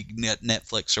 or if you get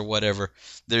Netflix or whatever.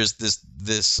 There's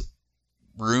this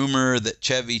rumor that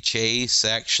Chevy Chase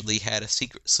actually had a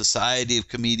secret society of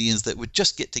comedians that would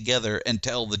just get together and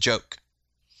tell the joke,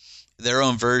 their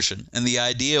own version. And the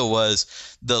idea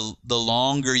was the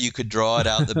longer you could draw it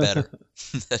out, the better.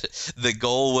 The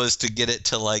goal was to get it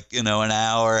to an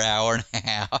hour and a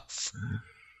half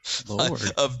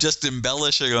of just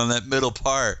embellishing on that middle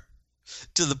part,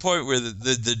 to the point where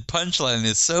the punchline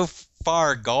is so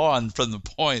far gone from the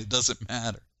point it doesn't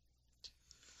matter.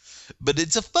 But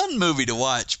it's a fun movie to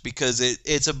watch because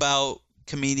it's about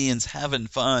comedians having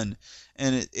fun,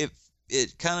 and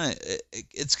it's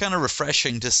kind of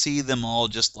refreshing to see them all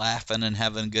just laughing and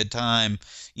having a good time.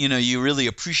 You know, you really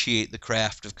appreciate the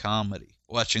craft of comedy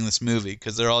watching this movie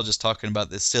because they're all just talking about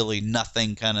this silly,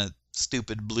 nothing kind of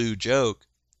stupid blue joke.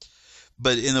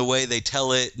 But in the way they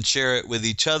tell it and share it with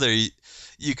each other,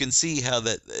 you can see how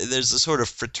that there's a sort of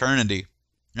fraternity.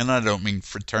 And I don't mean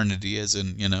fraternity as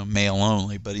in, male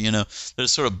only, but, there's a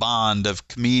sort of bond of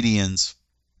comedians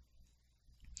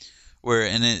where,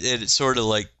 and it's sort of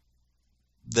like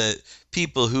that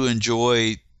people who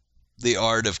enjoy the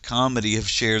art of comedy have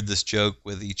shared this joke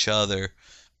with each other,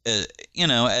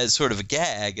 as sort of a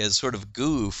gag, as sort of a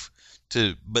goof,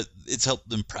 but it's helped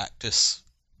them practice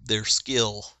their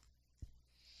skill.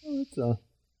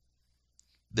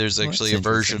 There's actually a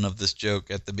version of this joke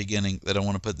at the beginning that I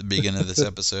want to put at the beginning of this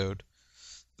episode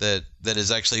that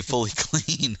is actually fully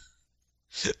clean,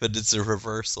 but it's a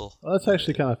reversal. Well, that's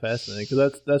actually kind of fascinating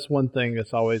because that's one thing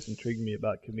that's always intrigued me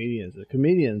about comedians. The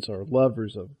comedians are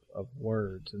lovers of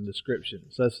words and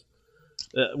descriptions. That's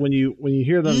when you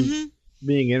hear them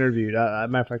being interviewed.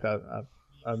 Matter of fact,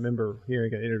 I remember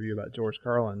hearing an interview about George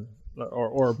Carlin,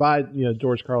 or by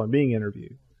George Carlin being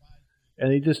interviewed,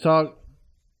 and he just talked.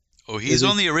 Oh, he's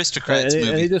on the Aristocrats movie.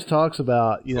 And he just talks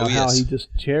about how he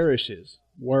just cherishes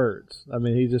words. I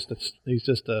mean, he's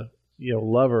just a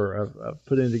lover of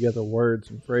putting together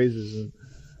words and phrases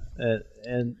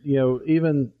and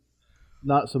even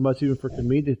not so much even for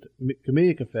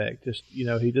comedic effect. Just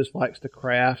he just likes to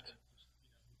craft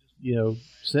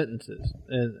sentences,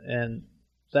 and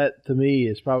that to me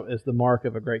is the mark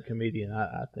of a great comedian.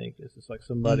 I think it's just like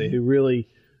somebody who really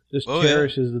just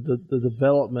cherishes the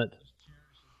development,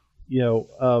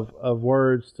 of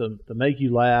words to make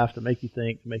you laugh, to make you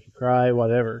think, to make you cry,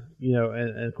 whatever,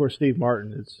 and of course Steve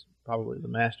Martin is probably the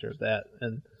master of that,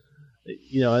 and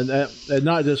and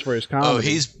not just for his comedy. Oh,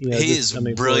 he's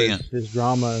brilliant. For his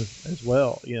drama as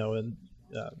well, and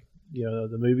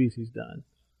the movies he's done.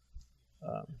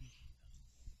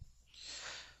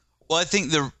 Well, I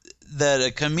think that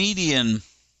a comedian,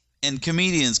 and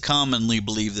comedians commonly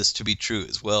believe this to be true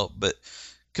as well, but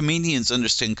comedians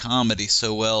understand comedy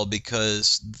so well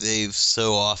because they've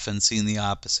so often seen the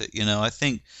opposite. I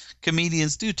think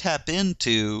comedians do tap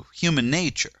into human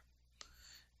nature.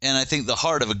 And I think the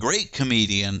heart of a great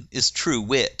comedian is true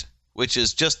wit, which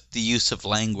is just the use of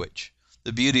language,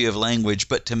 the beauty of language,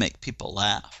 but to make people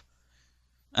laugh.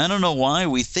 I don't know why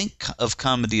we think of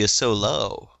comedy as so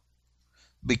low,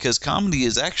 because comedy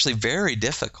is actually very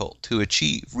difficult to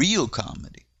achieve, real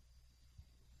comedy.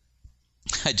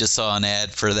 I just saw an ad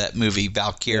for that movie,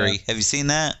 Valkyrie. Yeah. Have you seen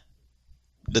that?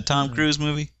 The Tom Cruise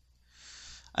movie?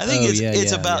 I think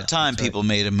it's about time people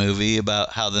made a movie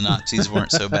about how the Nazis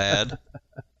weren't so bad.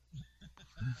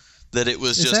 That it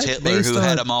was just Hitler who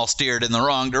had them all steered in the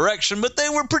wrong direction, but they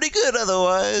were pretty good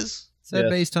otherwise. Is that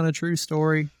based on a true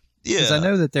story? Yeah. Because I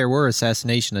know that there were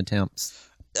assassination attempts.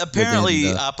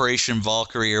 Apparently Operation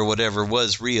Valkyrie or whatever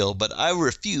was real, but I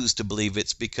refuse to believe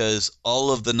it's because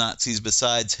all of the Nazis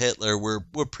besides Hitler were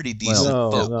pretty decent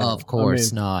folk. No, of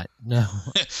course not. No.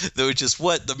 Which is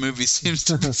what the movie seems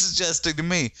to be suggesting to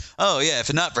me. Oh, yeah,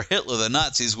 if not for Hitler, the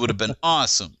Nazis would have been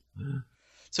awesome.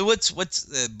 So what's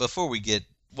before we get...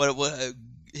 What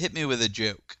hit me with a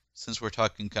joke since we're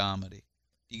talking comedy.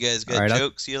 You guys got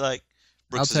jokes you like?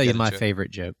 I'll tell you my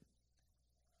favorite joke.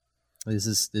 This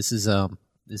is a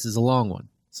long one,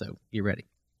 so get ready.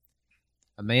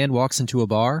 A man walks into a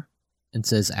bar and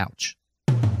says, "Ouch."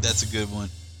 That's a good one.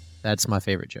 That's my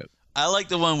favorite joke. I like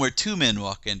the one where two men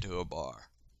walk into a bar.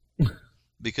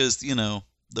 Because,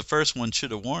 the first one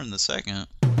should have warned the second.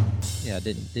 Yeah,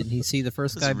 didn't he see the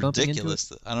first guy bumping into it?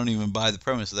 Ridiculous. I don't even buy the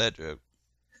premise of that joke.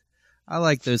 I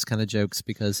like those kind of jokes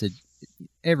because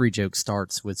every joke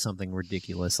starts with something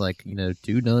ridiculous, like,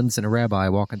 two nuns and a rabbi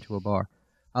walk into a bar.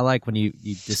 I like when you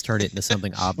just turn it into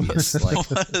something obvious. Like,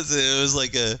 what is it? It was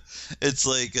it's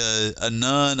like a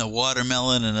nun, a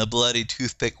watermelon, and a bloody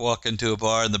toothpick walk into a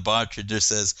bar, and the bartender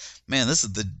says, "Man, this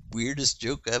is the weirdest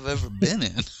joke I've ever been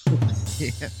in."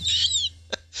 Yeah.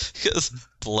 Because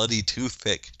bloody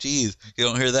toothpick. Jeez, you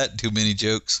don't hear that in too many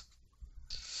jokes.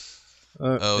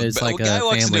 It's like a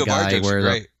Family Guy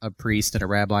where a priest and a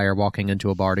rabbi are walking into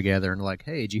a bar together and like,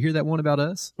 "Hey, did you hear that one about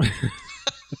us?"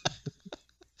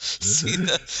 See,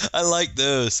 I like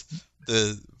those.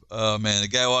 The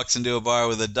guy walks into a bar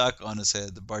with a duck on his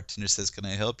head. The bartender says, "Can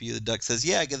I help you?" The duck says,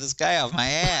 "Yeah, get this guy off my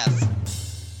ass."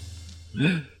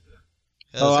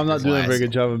 I'm not doing a very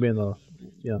good job of being the,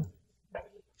 You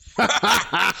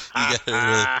got to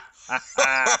really.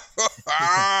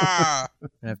 I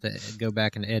have to go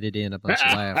back and edit in a bunch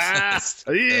of laughs.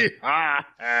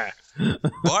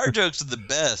 Bar jokes are the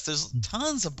best. There's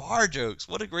tons of bar jokes.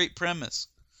 What a great premise.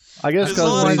 I guess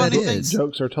because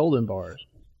jokes are told in bars.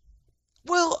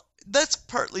 Well, that's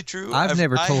partly true. I've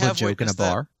never told a joke in a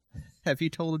bar. Have you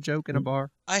told a joke in a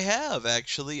bar? I have,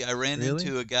 actually. I ran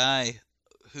into a guy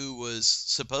who was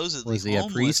supposedly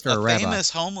homeless, a priest or a rabbi? Famous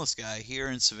homeless guy here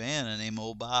in Savannah named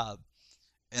Old Bob.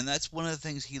 And that's one of the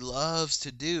things he loves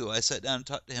to do. I sat down and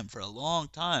talked to him for a long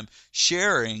time,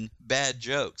 sharing bad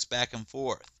jokes back and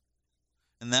forth.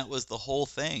 And that was the whole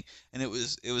thing. And it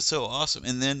was so awesome.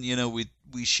 And then,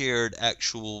 we shared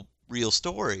actual real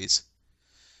stories.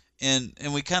 And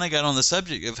we kind of got on the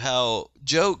subject of how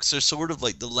jokes are sort of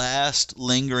like the last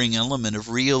lingering element of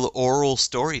real oral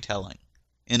storytelling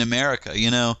in America,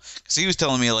 because he was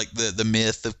telling me like the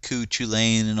myth of Coochie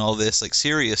Lane and all this like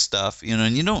serious stuff,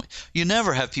 and you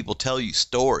never have people tell you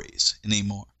stories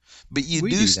anymore, but you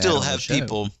do still have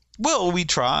people. Well, we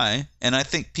try, and I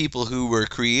think people who were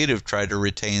creative try to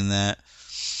retain that,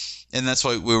 and that's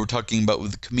why we were talking about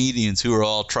with the comedians who are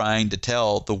all trying to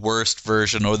tell the worst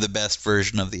version or the best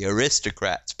version of the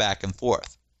aristocrats back and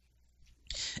forth.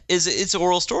 It's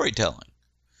oral storytelling.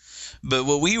 But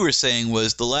what we were saying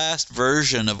was the last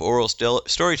version of oral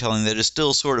storytelling that is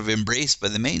still sort of embraced by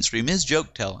the mainstream is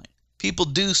joke telling. People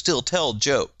do still tell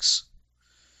jokes.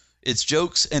 It's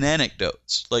jokes and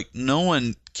anecdotes. Like no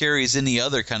one carries any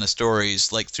other kind of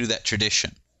stories like through that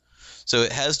tradition. So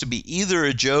it has to be either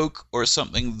a joke or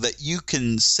something that you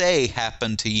can say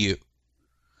happened to you.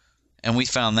 And we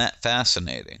found that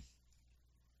fascinating.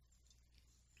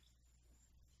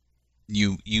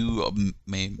 You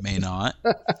may not.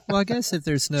 Well, I guess if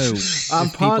there's no, I'm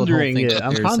pondering it.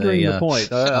 I'm pondering the point.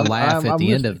 A laugh at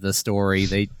the end of the story,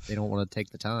 they don't want to take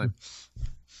the time.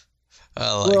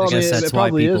 I guess that's why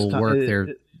people work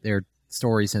their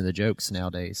stories into jokes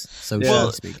nowadays.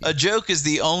 Well, a joke is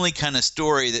the only kind of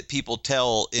story that people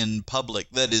tell in public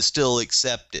that is still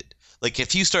accepted. Like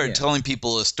if you started telling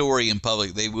people a story in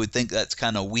public, they would think that's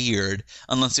kind of weird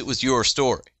unless it was your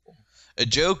story. A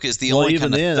joke is the only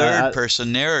kind of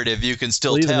third-person narrative you can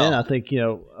still tell. Even then, I think,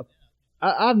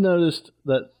 I've noticed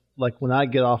that, like, when I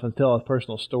get off and tell a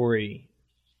personal story,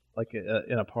 like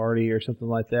in a party or something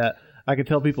like that, I can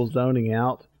tell people zoning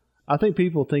out. I think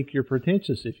people think you're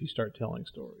pretentious if you start telling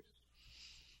stories.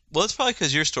 Well, it's probably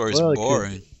because your stories are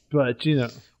boring. But,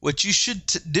 What you should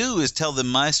do is tell them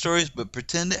my stories, but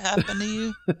pretend it happened to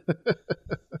you.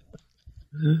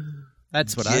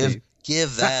 That's what I do.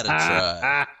 Give that a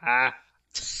try.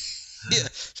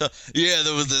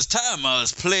 There was this time I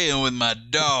was playing with my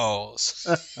dolls.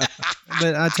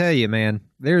 But I tell you, man,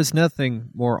 there's nothing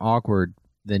more awkward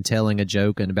than telling a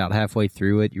joke and about halfway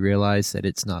through it you realize that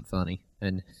it's not funny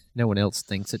and no one else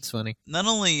thinks it's funny. Not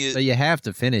only but you have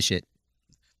to finish it.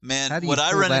 Man, what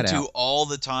I run into all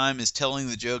the time is telling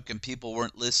the joke and people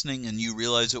weren't listening and you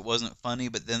realize it wasn't funny,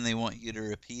 but then they want you to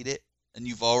repeat it and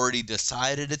you've already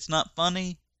decided it's not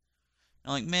funny.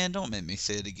 I'm like, man, don't make me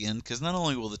say it again, because not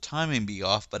only will the timing be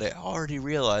off, but I already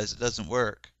realize it doesn't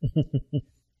work.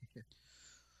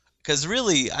 Because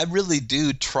I really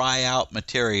do try out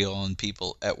material on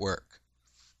people at work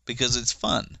because it's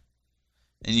fun.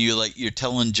 And you're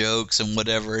telling jokes and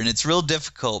whatever, and it's real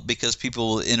difficult because people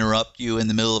will interrupt you in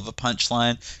the middle of a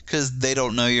punchline because they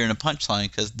don't know you're in a punchline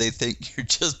because they think you're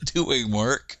just doing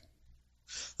work.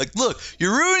 Like, look,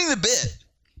 you're ruining the bit.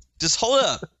 Just hold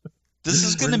up. This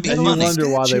is going to be funny. And you wonder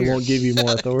why they won't give you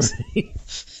more authority.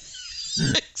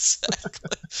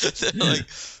 Exactly. They're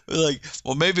like,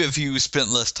 well, maybe if you spent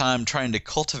less time trying to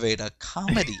cultivate a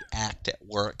comedy act at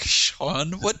work,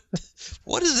 Sean, what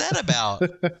is that about?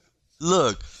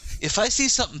 Look, if I see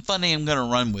something funny, I'm going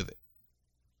to run with it.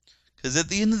 Because at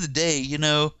the end of the day,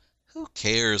 who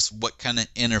cares what kind of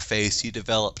interface you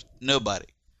develop? Nobody.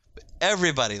 But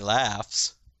everybody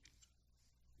laughs.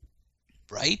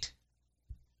 Right?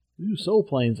 Ooh, soul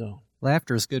plane zone.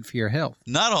 Laughter is good for your health.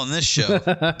 Not on this show,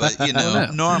 but,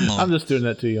 normally. I'm just doing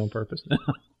that to you on purpose now.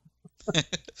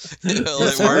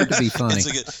 It works. To be funny. It's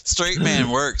a good, straight man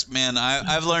works. Man,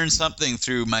 I've learned something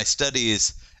through my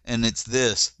studies, and it's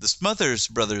this. The Smothers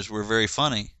Brothers were very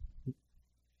funny.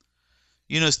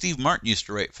 Steve Martin used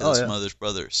to write for the Smothers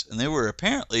Brothers, and they were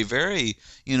apparently very,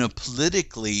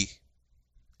 politically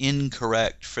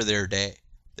incorrect for their day.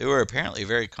 They were apparently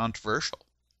very controversial.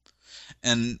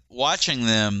 And watching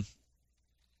them,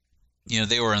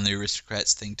 they were on the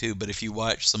Aristocrats thing too, but if you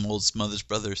watch some old Smothers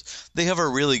Brothers, they have a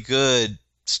really good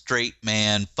straight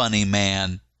man, funny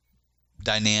man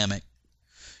dynamic.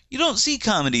 You don't see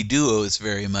comedy duos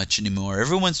very much anymore.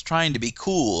 Everyone's trying to be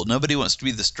cool. Nobody wants to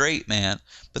be the straight man,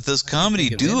 but those comedy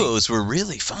duos were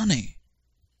really funny.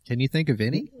 Can you think of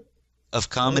any? Of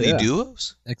comedy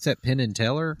duos? Except Penn and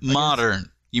Teller? Modern.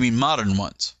 You mean modern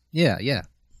ones? Yeah.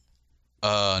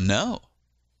 No.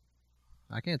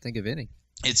 I can't think of any.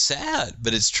 It's sad,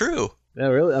 but it's true. Yeah,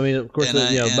 really. I mean, of course,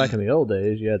 back in the old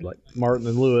days, you had like Martin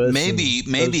and Lewis. Maybe if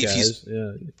you,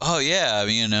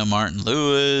 Martin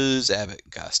Lewis, Abbott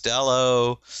and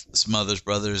Costello, the Smothers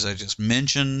Brothers I just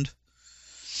mentioned.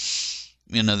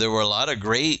 There were a lot of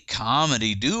great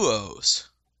comedy duos,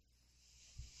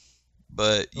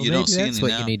 but you don't see any now. That's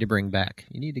what you need to bring back.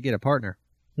 You need to get a partner.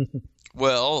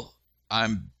 Well,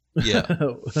 I'm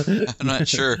not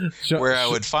sure where I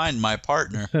would find my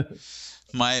partner.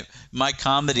 My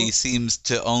comedy seems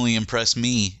to only impress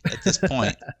me at this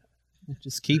point.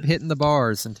 Just keep hitting the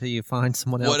bars until you find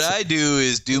someone else. What I do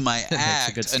is do my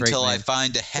act until I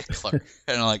find a heckler.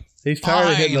 And I'm like, he's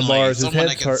tired of hitting the bars. Someone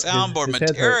I can soundboard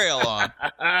material on.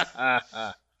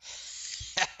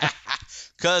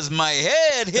 Because my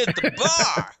head hit the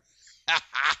bar.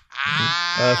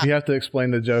 If you have to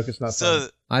explain the joke, it's not funny.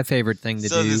 My favorite thing to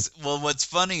do. What's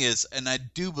funny is, and I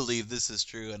do believe this is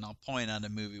true, and I'll point out a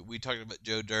movie. We talked about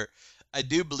Joe Dirt. I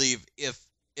do believe if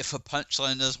a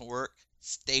punchline doesn't work,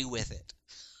 stay with it.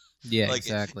 Yeah,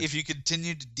 exactly. If you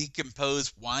continue to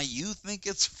decompose why you think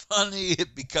it's funny,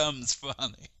 it becomes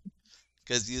funny.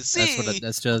 Because you see,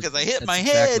 because I hit my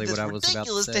head, it's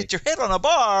ridiculous to hit your head on a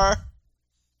bar.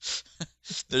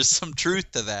 There's some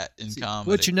truth to that in comedy.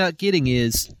 What you're not getting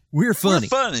is, we're funny.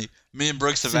 We're funny. Me and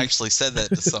Brooks have actually said that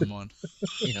to someone.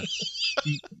 Yeah.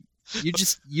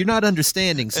 You're not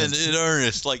understanding And something. in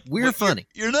earnest, like We're funny.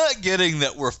 You're not getting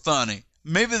that we're funny.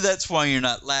 Maybe that's why you're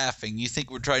not laughing. You think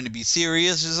we're trying to be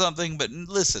serious or something, but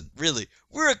listen, really,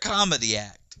 we're a comedy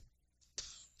act.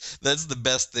 That's the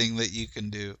best thing that you can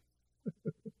do.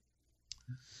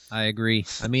 I agree.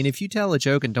 I mean, if you tell a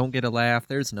joke and don't get a laugh,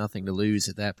 there's nothing to lose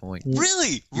at that point.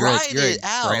 Really? You're Ride at it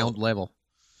out. Ground level.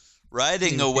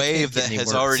 Riding a wave that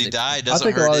has already died I doesn't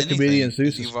think a hurt lot of anything. comedians do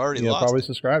You've already lost probably it.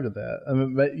 subscribe to that. I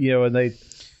mean, but, and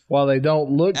while they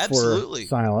don't look Absolutely. for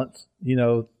silence,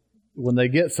 when they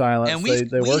get silence, And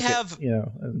they we work have, it.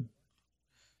 And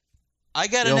I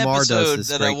got Bill an Maher does episode this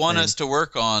that I great want thing. us to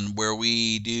work on where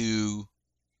we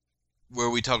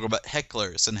talk about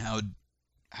hecklers and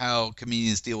how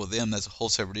comedians deal with them. That's a whole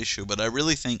separate issue. But I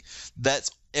really think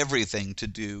that's everything to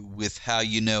do with how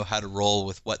you know how to roll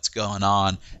with what's going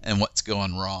on and what's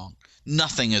going wrong.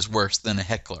 Nothing is worse than a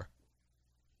heckler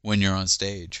when you're on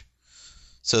stage.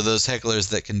 So those hecklers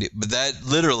that can do, but that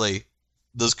literally,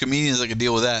 those comedians that can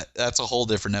deal with that, that's a whole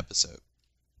different episode.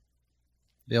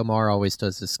 Bill Maher always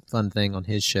does this fun thing on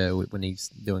his show when he's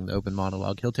doing the open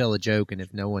monologue. He'll tell a joke, and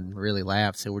if no one really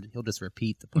laughs, he'll just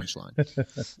repeat the punchline.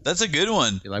 That's a good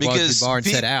one. Be like, walked to the bar and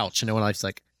said ouch, and no one laughs.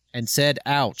 Like, and said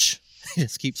ouch. He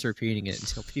just keeps repeating it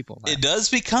until people laugh. It does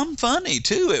become funny,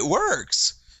 too. It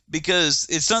works. Because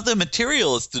it's not the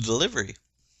material, it's the delivery.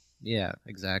 Yeah,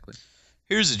 exactly.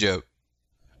 Here's a joke.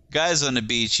 Guy's on the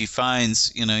beach. He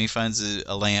finds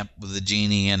a lamp with a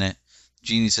genie in it.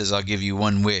 Genie says, "I'll give you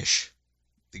one wish."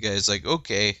 The guy's like,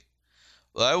 "Okay.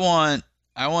 Well,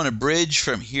 I want a bridge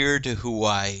from here to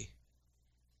Hawaii."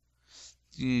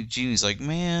 Genie's like,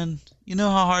 "Man, you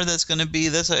know how hard that's going to be?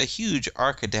 That's a huge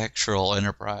architectural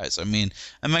enterprise. I mean,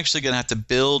 I'm actually going to have to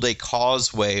build a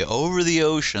causeway over the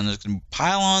ocean. There's going to be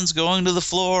pylons going to the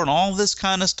floor and all this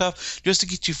kind of stuff just to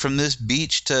get you from this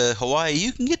beach to Hawaii.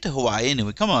 You can get to Hawaii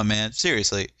anyway. Come on, man.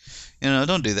 Seriously.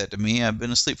 Don't do that to me. I've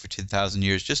been asleep for 10,000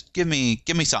 years. Just give me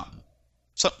something.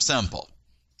 Something simple.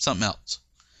 Something else."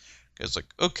 Guy's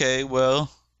like, "Okay,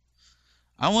 well,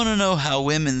 I want to know how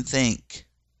women think."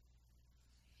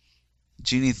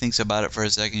 Genie thinks about it for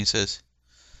a second. He says,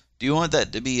 "Do you want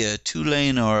that to be a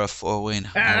 2-lane or a 4-lane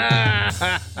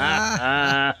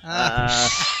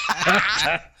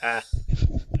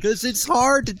Because it's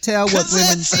hard to tell what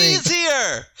women it's think.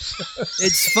 easier.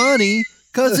 It's funny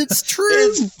because it's true.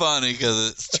 It's funny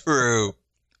because it's true.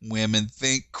 Women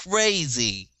think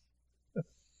crazy."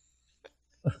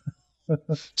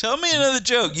 Tell me another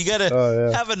joke. You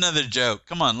gotta have another joke.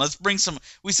 Come on, let's bring some.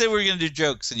 We say we're gonna do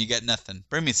jokes, and you got nothing.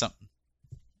 Bring me something.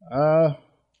 The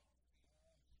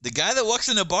guy that walks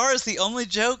in a bar is the only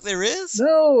joke there is?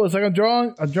 No, it's like I'm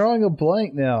drawing a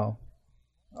blank now.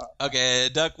 Okay, a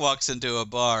duck walks into a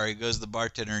bar. He goes to the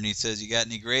bartender and he says, "You got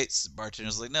any grapes?" The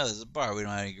bartender's like, "No, this is a bar. We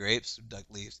don't have any grapes." Duck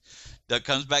leaves. Duck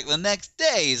comes back the next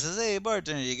day. He says, "Hey,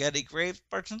 bartender, you got any grapes?"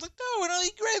 Bartender's like, "No, we don't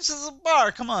eat grapes. This is a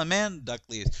bar. Come on, man." Duck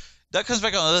leaves. Duck comes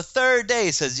back on the third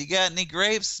day, says, "You got any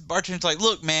grapes?" Bartender's like,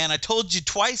 "Look, man, I told you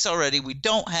twice already, we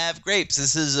don't have grapes.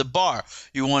 This is a bar.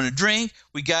 You want a drink?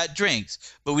 We got drinks,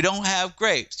 but we don't have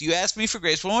grapes. You asked me for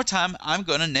grapes one more time, I'm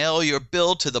going to nail your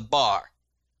bill to the bar."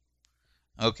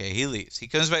 Okay, he leaves. He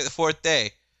comes back the fourth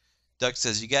day. Duck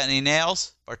says, "You got any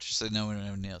nails?" Bartender says, "No, we don't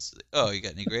have nails." Like, "Oh, you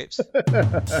got any grapes?"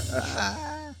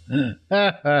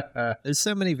 There's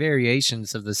so many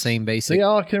variations of the same basic. See,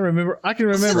 all I can remember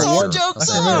all jokes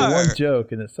one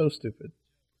joke, and it's so stupid.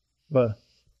 But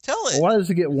tell it. Why does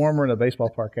it get warmer in a baseball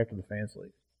park after the fans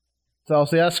leave? So I'll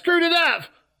say, "I screwed it up.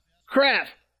 Crap."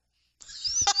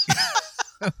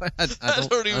 I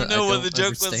don't even know what the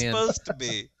joke was supposed to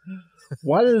be.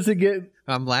 Why does it get?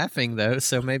 I'm laughing though,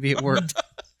 so maybe it worked.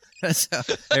 That's how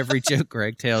every joke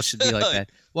Greg tells should be like that.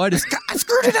 Why does I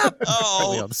screwed it up?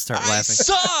 Oh, we all just start I laughing.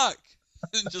 suck.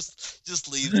 And just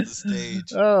leaves the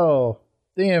stage. Oh,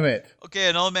 damn it! Okay,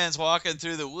 an old man's walking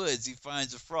through the woods. He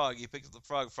finds a frog. He picks up the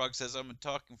frog. Frog says, "I'm a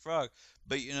talking frog,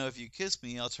 but if you kiss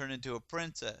me, I'll turn into a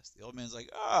princess." The old man's like,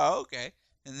 "Oh, okay."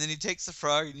 And then he takes the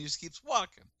frog and he just keeps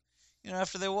walking.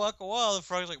 After they walk a while, the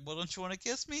frog's like, "Well, don't you want to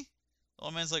kiss me?" The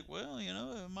old man's like, "Well,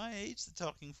 at my age, the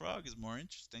talking frog is more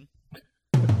interesting."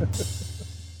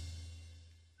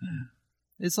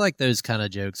 It's like those kind of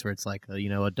jokes where it's like,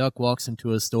 a duck walks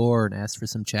into a store and asks for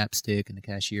some chapstick, and the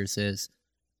cashier says,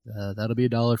 "That'll be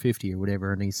 $1.50 or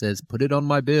whatever," and he says, "Put it on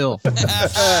my bill."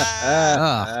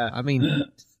 I mean,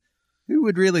 who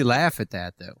would really laugh at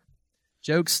that though?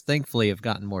 Jokes, thankfully, have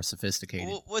gotten more sophisticated.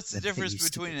 Well, what's the difference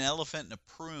between an elephant and a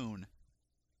prune?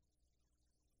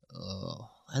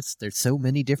 Oh, there's so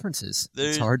many differences.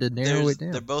 It's hard to narrow it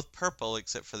down. They're both purple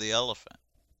except for the elephant.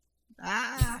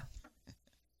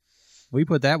 We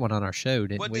put that one on our show,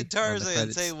 didn't we? What did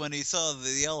Tarzan say when he saw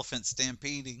the elephant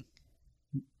stampeding?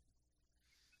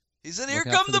 He said, "Here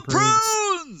come the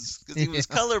prunes!" Because he was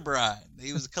colorblind.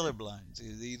 He was colorblind.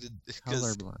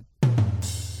 Colorblind.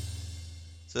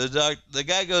 So the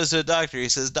guy goes to the doctor. He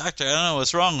says, "Doctor, I don't know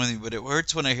what's wrong with me, but it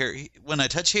hurts when I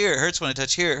touch here. It hurts when I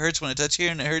touch here. It hurts when I touch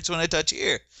here, and it hurts when I touch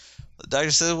here." The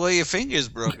doctor says, "Well, your finger's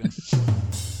broken."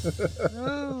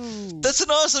 Oh. That's an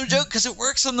awesome joke because it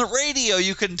works on the radio.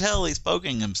 You can tell he's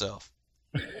poking himself.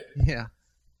 Yeah.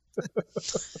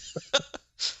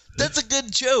 That's a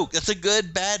good joke. That's a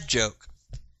good bad joke.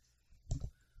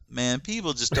 Man,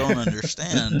 people just don't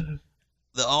understand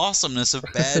the awesomeness of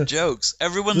bad jokes.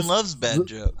 Everyone loves bad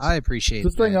jokes. I appreciate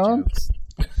this thing on. jokes.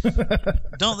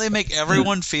 Don't they make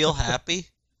everyone feel happy?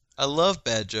 I love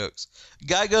bad jokes.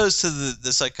 Guy goes to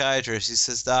the psychiatrist. He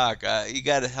says, "Doc, you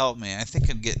got to help me. I think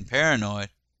I'm getting paranoid."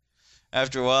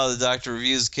 After a while, the doctor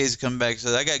reviews the case and comes back and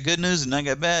says, "I got good news and I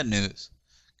got bad news."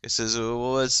 He says,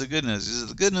 "Well, what's the good news?" He says,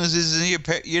 "The good news is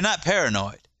you're not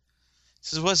paranoid." He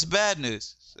says, "What's the bad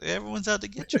news?" He says, "Everyone's out to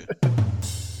get you."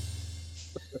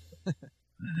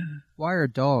 Why are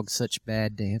dogs such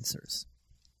bad dancers?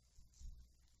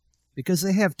 Because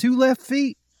they have 2 left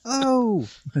feet. Oh.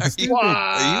 Are you on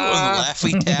the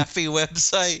Laffy Taffy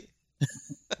website?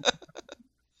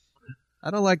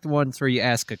 I don't like the ones where you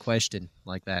ask a question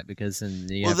like that because then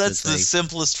you have that's to say, the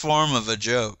simplest form of a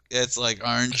joke. It's like,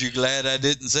 "Aren't you glad I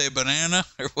didn't say banana?"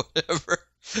 or whatever.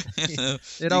 You know,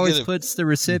 it always puts the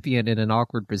recipient in an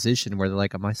awkward position where they're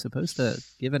like, "Am I supposed to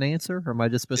give an answer, or am I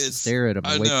just supposed to stare at them?"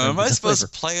 I know. Am I supposed to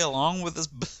play along with this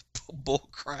bull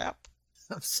crap?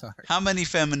 I'm sorry. How many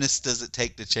feminists does it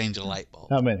take to change a light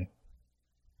bulb? How many?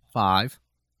 5.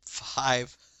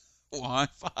 5. Why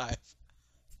 5?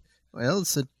 Well,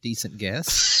 it's a decent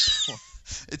guess.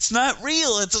 It's not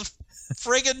real. It's a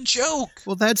friggin' joke.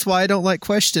 Well, that's why I don't like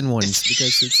question ones,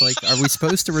 because it's like, are we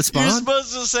supposed to respond? You're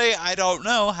supposed to say, "I don't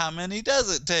know. How many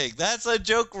does it take?" That's a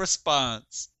joke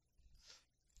response.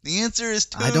 The answer is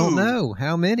 2. I don't know.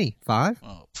 How many? 5?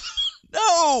 Oh.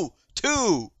 No!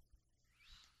 2.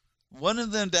 One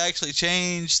of them to actually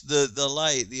change the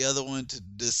light. The other one to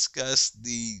discuss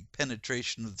the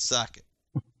penetration of the socket.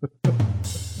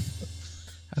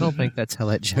 I don't think that's how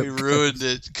that joke We ruined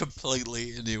it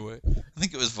completely anyway. I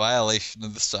think it was violation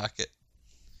of the socket.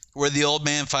 Where the old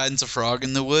man finds a frog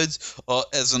in the woods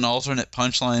as an alternate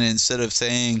punchline. Instead of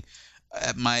saying,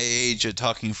 "At my age, a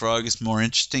talking frog is more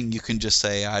interesting," you can just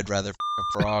say, "I'd rather f***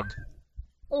 a frog."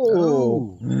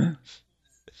 Oh.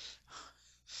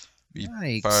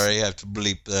 Yikes. Sorry, I have to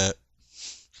bleep that.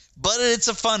 But it's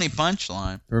a funny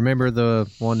punchline. Remember the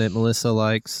one that Melissa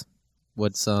likes?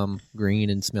 What's green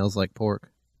and smells like pork?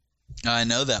 I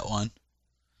know that one.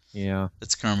 Yeah.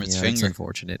 It's Kermit's It's finger.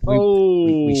 unfortunate.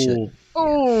 We should.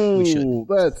 Oh, we should.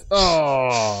 That's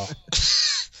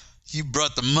You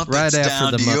brought the Muppets right after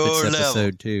down the to Muppets your episode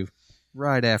level. too.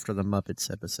 Right after the Muppets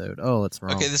episode. Oh, it's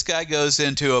wrong. Okay, this guy goes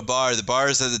into a bar. The bar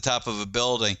is at the top of a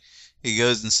building. He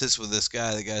goes and sits with this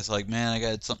guy. The guy's like, "Man, I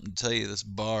got something to tell you. This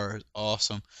bar is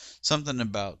awesome. Something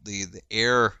about the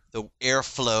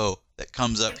airflow that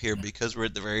comes up here because we're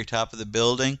at the very top of the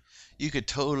building. You could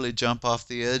totally jump off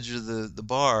the edge of the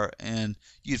bar and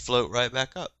you'd float right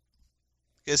back up."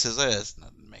 The guy says,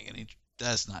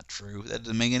 "That's not true. That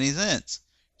doesn't make any sense."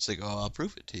 He's like, "Oh, I'll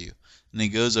prove it to you." And he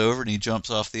goes over and he jumps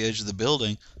off the edge of the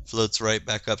building, floats right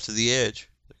back up to the edge.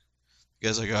 The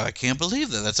guy's like, "Oh, I can't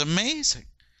believe that. That's amazing."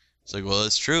 It's like, "Well,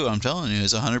 it's true. I'm telling you,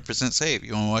 it's 100% safe.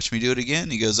 You want to watch me do it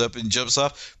again?" He goes up and jumps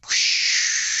off,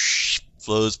 whoosh,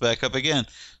 flows back up again.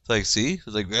 It's like, "See?" It's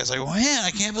like, the guy's like, "Well, man,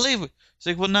 I can't believe it." It's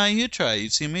like, "Well, now you try it.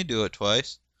 You've seen me do it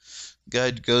twice." The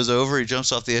guy goes over, he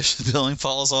jumps off the edge of the building,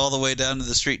 falls all the way down to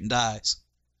the street and dies.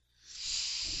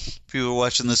 People are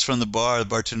watching this from the bar. The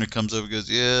bartender comes over and goes,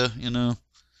 "Yeah,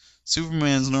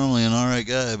 Superman's normally an alright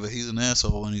guy, but he's an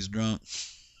asshole when he's drunk."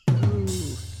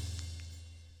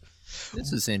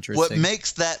 This is interesting. What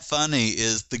makes that funny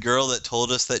is the girl that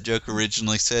told us that joke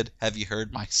originally said, "Have you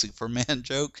heard my Superman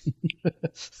joke?"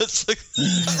 It's like,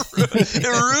 it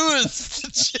ruins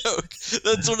the joke.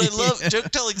 That's what I love. Joke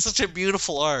telling is such a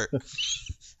beautiful art.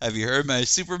 Have you heard my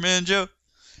Superman joke?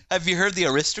 Have you heard the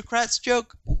aristocrats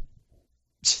joke?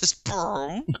 Just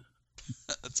boom.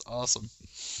 That's awesome.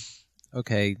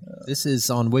 Okay, this is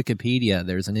on Wikipedia.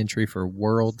 There's an entry for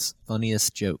world's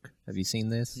funniest joke. Have you seen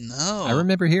this? No. I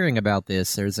remember hearing about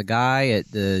this. There's a guy at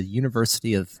the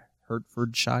University of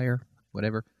Hertfordshire,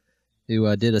 whatever,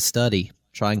 who did a study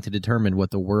trying to determine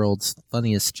what the world's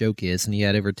funniest joke is, and he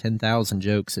had over 10,000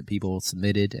 jokes that people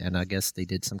submitted, and I guess they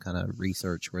did some kind of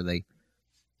research where they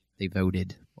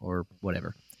voted or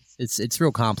whatever. It's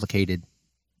real complicated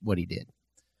what he did.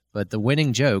 But the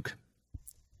winning joke,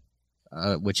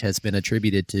 which has been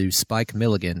attributed to Spike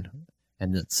Milligan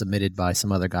and it's submitted by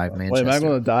some other guy in Manchester. Wait, am I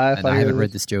going to die if I haven't read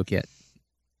this? this joke yet.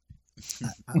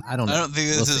 I don't know. I don't think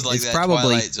this is like it's that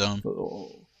probably, Twilight Zone.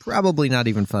 Probably not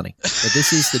even funny. But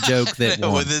this is the joke that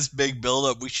won. With this big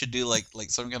buildup, we should do like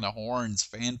some kind of horns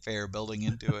fanfare building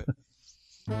into it.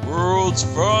 World's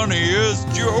funniest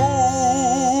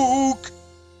joke.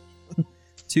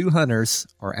 Two hunters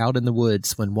are out in the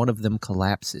woods when one of them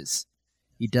collapses.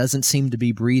 He doesn't seem to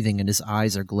be breathing and his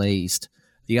eyes are glazed.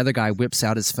 The other guy whips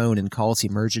out his phone and calls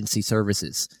emergency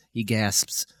services. He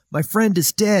gasps, "My friend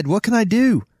is dead. What can I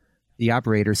do?" The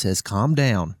operator says, "Calm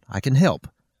down. I can help.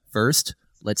 First,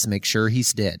 let's make sure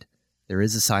he's dead." There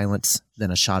is a silence,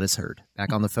 then a shot is heard.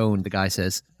 Back on the phone, the guy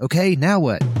says, "Okay, now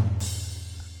what?"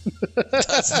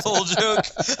 That's the whole joke.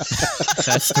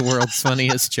 That's the world's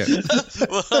funniest joke.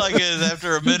 Well, I guess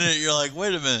after a minute, you're like,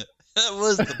 wait a minute. That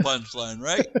was the punchline,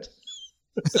 right?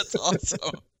 That's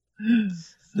awesome.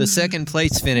 The second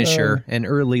place finisher and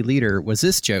early leader was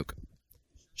this joke.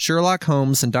 Sherlock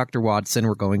Holmes and Dr. Watson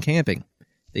were going camping.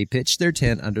 They pitched their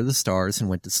tent under the stars and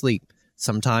went to sleep.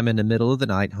 Sometime in the middle of the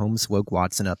night, Holmes woke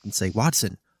Watson up and said,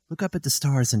 "Watson, look up at the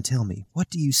stars and tell me,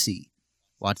 what do you see?"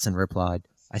 Watson replied,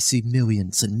 "I see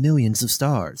millions and millions of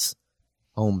stars."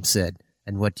 Holmes said,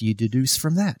 "And what do you deduce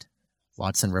from that?"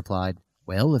 Watson replied,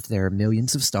 "Well, if there are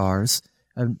millions of stars,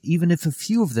 even if a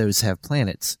few of those have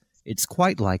planets, it's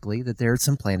quite likely that there are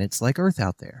some planets like Earth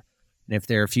out there. And if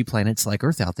there are a few planets like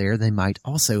Earth out there, they might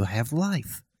also have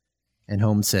life." And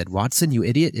Holmes said, "Watson, you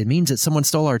idiot, it means that someone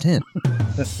stole our tent."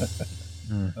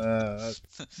 Man,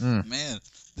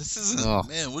 this isn't.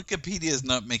 Man, Wikipedia is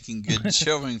not making good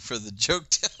showing for the joke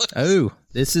teller. Oh,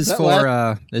 this is for.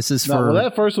 Well,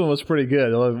 that first one was pretty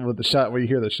good with the shot where you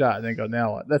hear the shot and then go,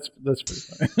 "Now what?" That's pretty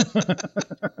funny.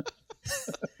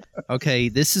 Okay,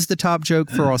 this is the top joke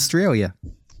for Australia.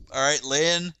 All right,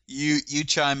 Lynn, you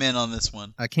chime in on this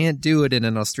one. I can't do it in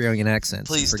an Australian accent.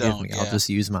 Please so forgive don't, me. yeah. I'll just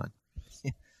use mine.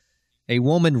 A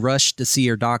woman rushed to see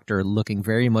her doctor, looking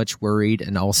very much worried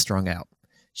and all strung out.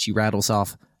 She rattles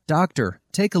off, "Doctor,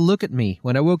 take a look at me.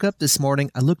 When I woke up this morning,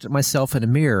 I looked at myself in a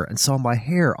mirror and saw my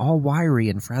hair all wiry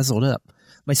and frazzled up.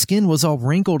 My skin was all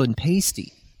wrinkled and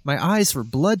pasty. My eyes were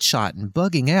bloodshot and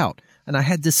bugging out, and I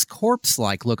had this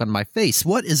corpse-like look on my face.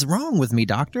 What is wrong with me,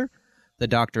 doctor?" The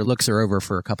doctor looks her over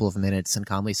for a couple of minutes and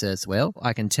calmly says, "Well,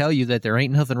 I can tell you that there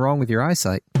ain't nothing wrong with your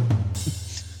eyesight."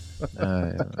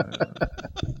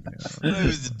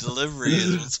 Maybe the delivery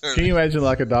is. Can you imagine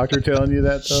like a doctor telling you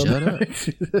that? Though? Shut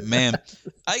up. Man,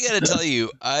 I gotta tell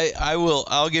you,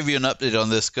 I'll give you an update on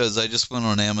this because I just went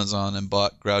on Amazon and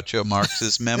bought Groucho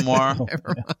Marx's memoir.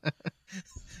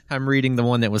 I'm reading the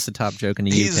one that was the top joke in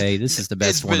the UK. This is the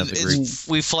best one of the group.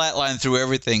 We flatline through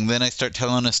everything. Then I start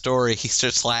telling a story. He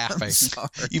starts laughing.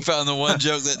 You found the one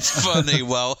joke that's funny.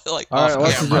 Well, like all right,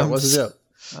 off camera. what's the joke?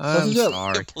 I'm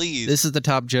sorry. Please. This is the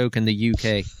top joke in the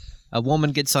UK. A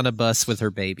woman gets on a bus with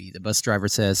her baby. The bus driver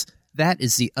says, "That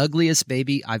is the ugliest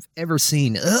baby I've ever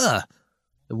seen. Ugh!"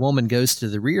 The woman goes to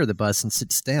the rear of the bus and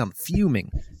sits down,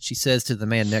 fuming. She says to the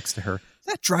man next to her,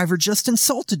 "That driver just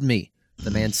insulted me."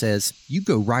 The man says, "You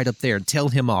go right up there and tell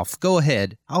him off. Go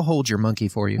ahead. I'll hold your monkey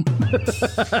for you."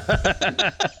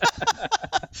 That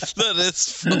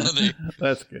is funny.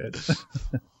 That's good.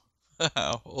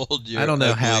 I'll hold your I don't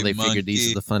know how they monkey. figured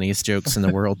these are the funniest jokes in the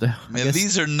world, though. Man,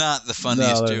 these are not the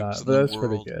funniest No, they're jokes not. in But the that's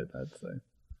world. pretty good, I'd say.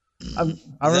 I'm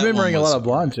That remembering a one was lot of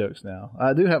blonde jokes now.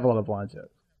 I do have a lot of blonde jokes.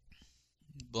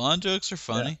 Blonde jokes are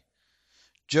funny.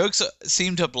 Jokes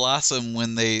seem to blossom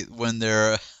when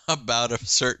they're about a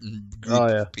certain group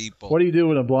of people. What do you do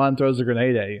when a blonde throws a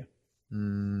grenade at you?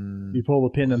 You pull the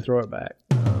pin and throw it back.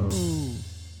 Oh,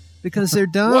 because they're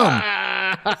dumb.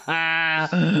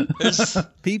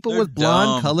 People with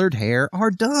blonde-colored hair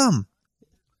are dumb.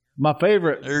 My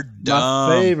favorite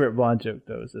blonde joke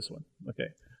though is this one. Okay,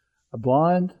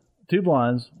 two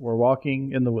blondes were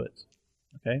walking in the woods.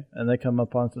 Okay, and they come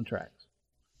upon some tracks.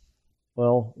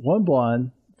 Well, one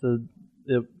blonde said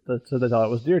they thought it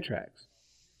was deer tracks,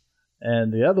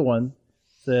 and the other one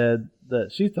said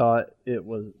that she thought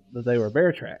that they were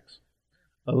bear tracks.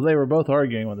 Well, they were both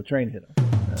arguing when the train hit them.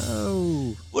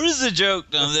 Oh, What is the joke?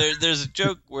 Now, there's a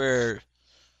joke where,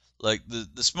 like,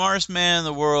 the smartest man in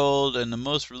the world and the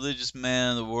most religious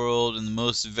man in the world and the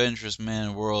most adventurous man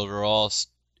in the world are all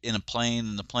in a plane,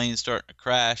 and the plane's starting to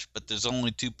crash, but there's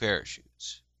only 2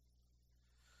 parachutes.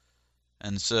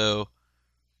 And so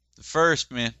the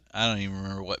first man, I don't even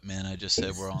remember what man I just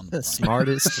said were on the the plane.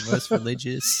 smartest, the most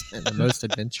religious, and the most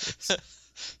adventurous.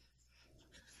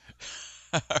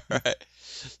 All right.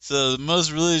 So the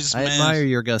most religious I man. admire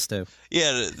your gusto.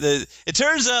 Yeah, it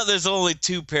turns out there's only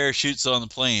 2 parachutes on the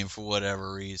plane for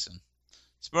whatever reason.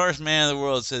 Smartest man in the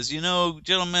world says, "You know,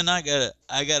 gentlemen, I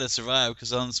gotta survive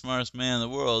because I'm the smartest man in the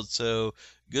world. So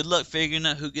good luck figuring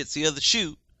out who gets the other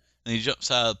chute." And he jumps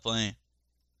out of the plane.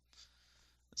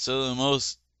 So the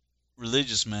most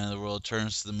religious man in the world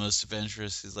turns to the most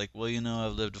adventurous. He's like, "Well, you know,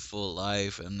 I've lived a full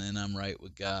life, and then I'm right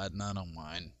with God, and I don't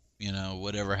mind. You know,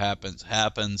 whatever happens,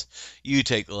 happens. You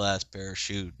take the last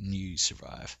parachute, and you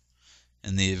survive."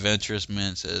 And the adventurous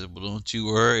man says, "Well, don't you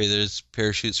worry. There's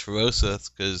parachutes for both of us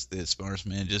because the smartest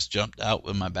man just jumped out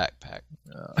with my backpack."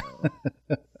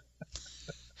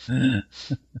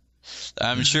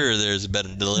 I'm sure there's a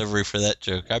better delivery for that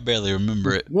joke. I barely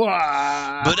remember it.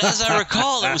 But as I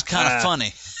recall, it was kind of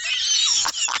funny.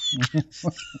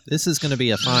 This is going to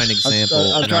be a fine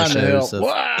example in our shows.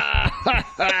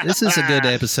 This is a good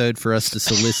episode for us to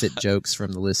solicit jokes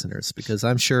from the listeners, because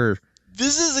I'm sure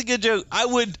this is a good joke. I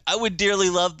would dearly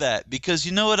love that, because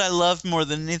you know what I love more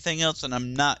than anything else, and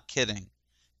I'm not kidding?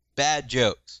 Bad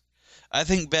jokes. I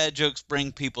think bad jokes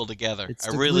bring people together. It's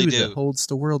I the really glue do. that holds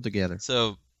the world together.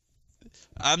 So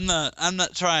I'm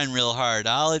not trying real hard.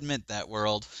 I'll admit that,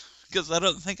 world, because I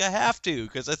don't think I have to,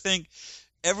 because I think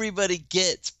everybody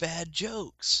gets bad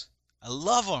jokes. I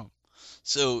love them.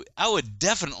 So I would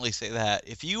definitely say that.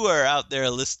 If you are out there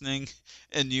listening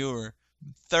and you are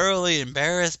thoroughly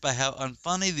embarrassed by how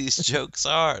unfunny these jokes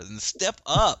are, then step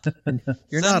up.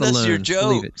 You're Send not us alone. your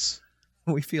Believe it. jokes.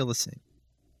 We feel the same.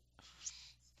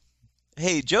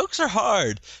 Hey, jokes are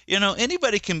hard. You know,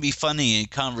 anybody can be funny in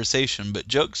conversation, but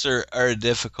jokes are a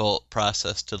difficult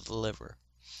process to deliver.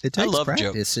 It takes love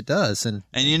practice. jokes. It does. And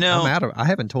you know, I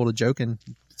haven't told a joke in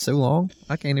so long,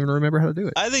 I can't even remember how to do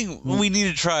it. I think we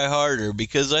need to try harder,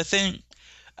 because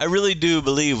I really do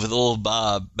believe with old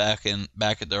Bob back at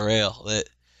the rail that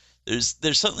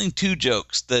there's something to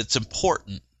jokes that's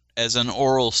important as an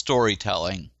oral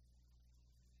storytelling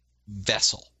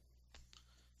vessel.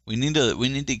 We need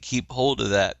to keep hold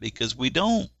of that, because we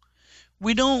don't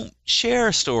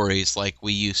share stories like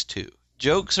we used to.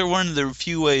 Jokes are one of the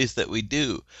few ways that we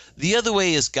do. The other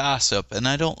way is gossip, and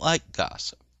I don't like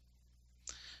gossip.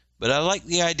 But I like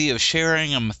the idea of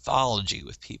sharing a mythology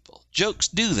with people. Jokes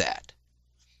do that.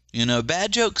 You know,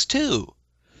 bad jokes too.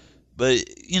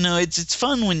 But, you know, it's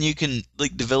fun when you can,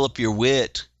 like, develop your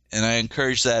wit, and I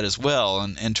encourage that as well,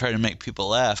 and try to make people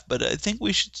laugh. But I think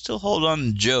we should still hold on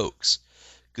to jokes,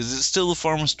 because it's still a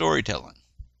form of storytelling.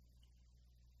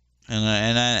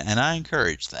 And I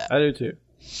encourage that. I do too.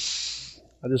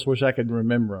 I just wish I could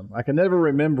remember them. I can never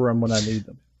remember them when I need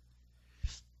them.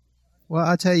 Well,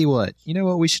 I'll tell you what. You know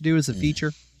what we should do as a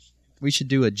feature? We should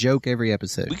do a joke every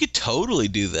episode. We could totally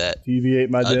do that. TV ate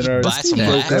my dinner. Buy some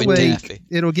That Laffy way, Taffy.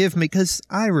 it'll give me, because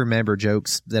I remember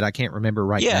jokes that I can't remember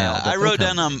right now. Yeah, I wrote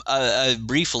down a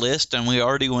brief list, and we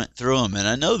already went through them. And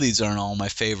I know these aren't all my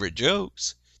favorite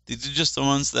jokes. These are just the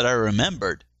ones that I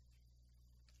remembered.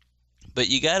 But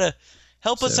you gotta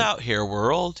help us out here,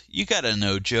 world. You gotta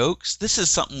know jokes. This is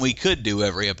something we could do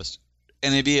every episode,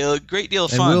 and it'd be a great deal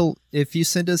of fun. And if you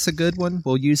send us a good one,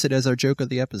 we'll use it as our joke of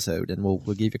the episode, and we'll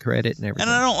give you credit and everything.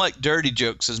 And I don't like dirty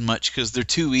jokes as much because they're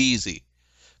too easy.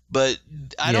 But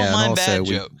I don't mind bad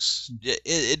jokes.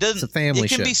 It doesn't. It's a family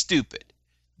show. It can be show. stupid.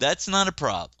 That's not a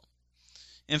problem.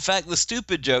 In fact, the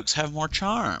stupid jokes have more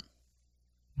charm.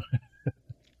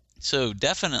 So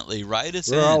definitely write us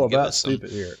in. We're all give about us some- stupid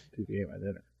here at TV ate my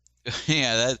dinner.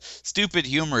 Yeah, that stupid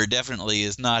humor definitely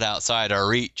is not outside our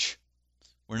reach.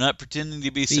 We're not pretending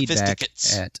to be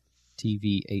sophisticates. At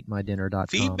tv8mydinner.com.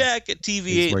 Feedback at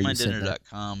is where you send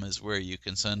tv8mydinner.com is where you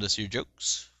can send us your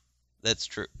jokes. That's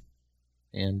true.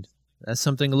 And that's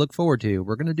something to look forward to.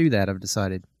 We're going to do that, I've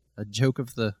decided. A joke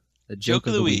of the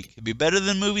week. It'd be better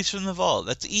than movies from the vault.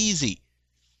 That's easy.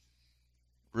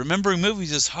 Remembering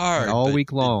movies is hard. All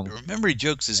week long. Remembering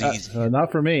jokes is easy.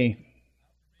 Not for me.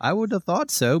 I would have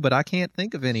thought so, but I can't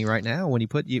think of any right now. When you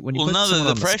put now someone that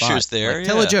on the pressure's spot, there, like,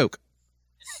 tell a joke.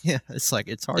 Yeah, it's like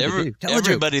it's hard to do. Tell a joke.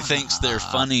 Everybody thinks they're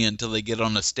funny until they get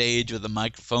on a stage with a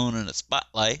microphone and a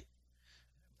spotlight.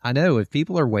 I know. If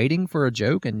people are waiting for a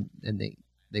joke and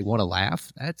they want to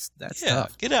laugh, that's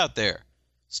tough. Get out there.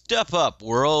 Step up,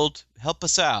 world. Help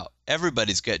us out.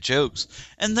 Everybody's got jokes.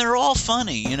 And they're all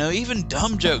funny. You know, even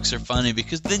dumb jokes are funny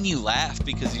because then you laugh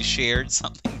because you shared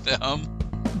something dumb.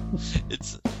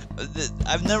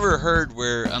 I've never heard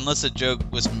where, unless a joke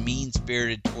was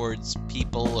mean-spirited towards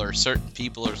people or certain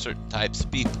types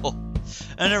of people,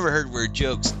 I never heard where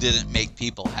jokes didn't make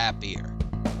people happier.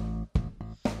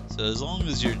 So as long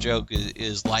as your joke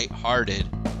is lighthearted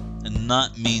and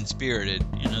not mean-spirited,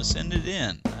 send it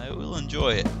in. I will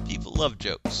enjoy it. People love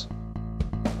jokes.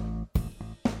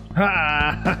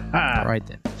 All right,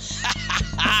 then.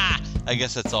 I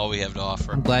guess that's all we have to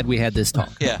offer. I'm glad we had this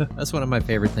talk. Yeah. That's one of my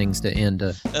favorite things to end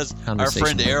a conversation Our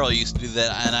friend with. Errol used to do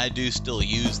that, and I do still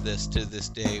use this to this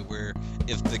day, where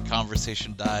if the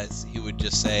conversation dies, he would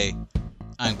just say,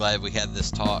 I'm glad we had this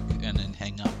talk, and then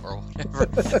hang up or whatever.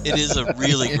 It is a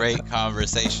really great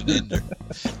conversation ender,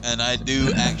 and I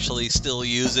do actually still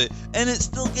use it, and it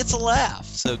still gets a laugh,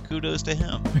 so kudos to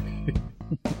him.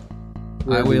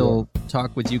 I will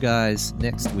talk with you guys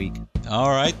next week.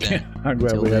 All right, then. I'm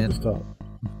glad Until we had then. this talk.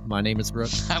 My name is Brooke.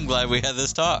 I'm glad we had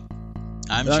this talk.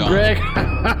 I'm I'm Sean. Greg.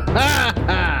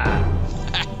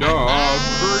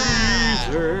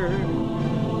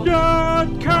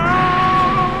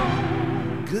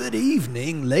 Good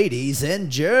evening, ladies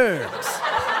and germs.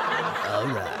 All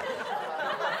right.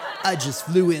 I just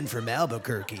flew in from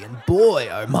Albuquerque, and boy,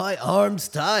 are my arms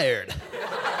tired.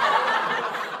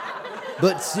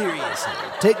 But seriously,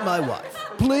 take my wife,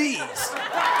 please.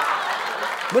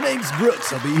 My name's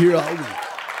Brooks. I'll be here all week.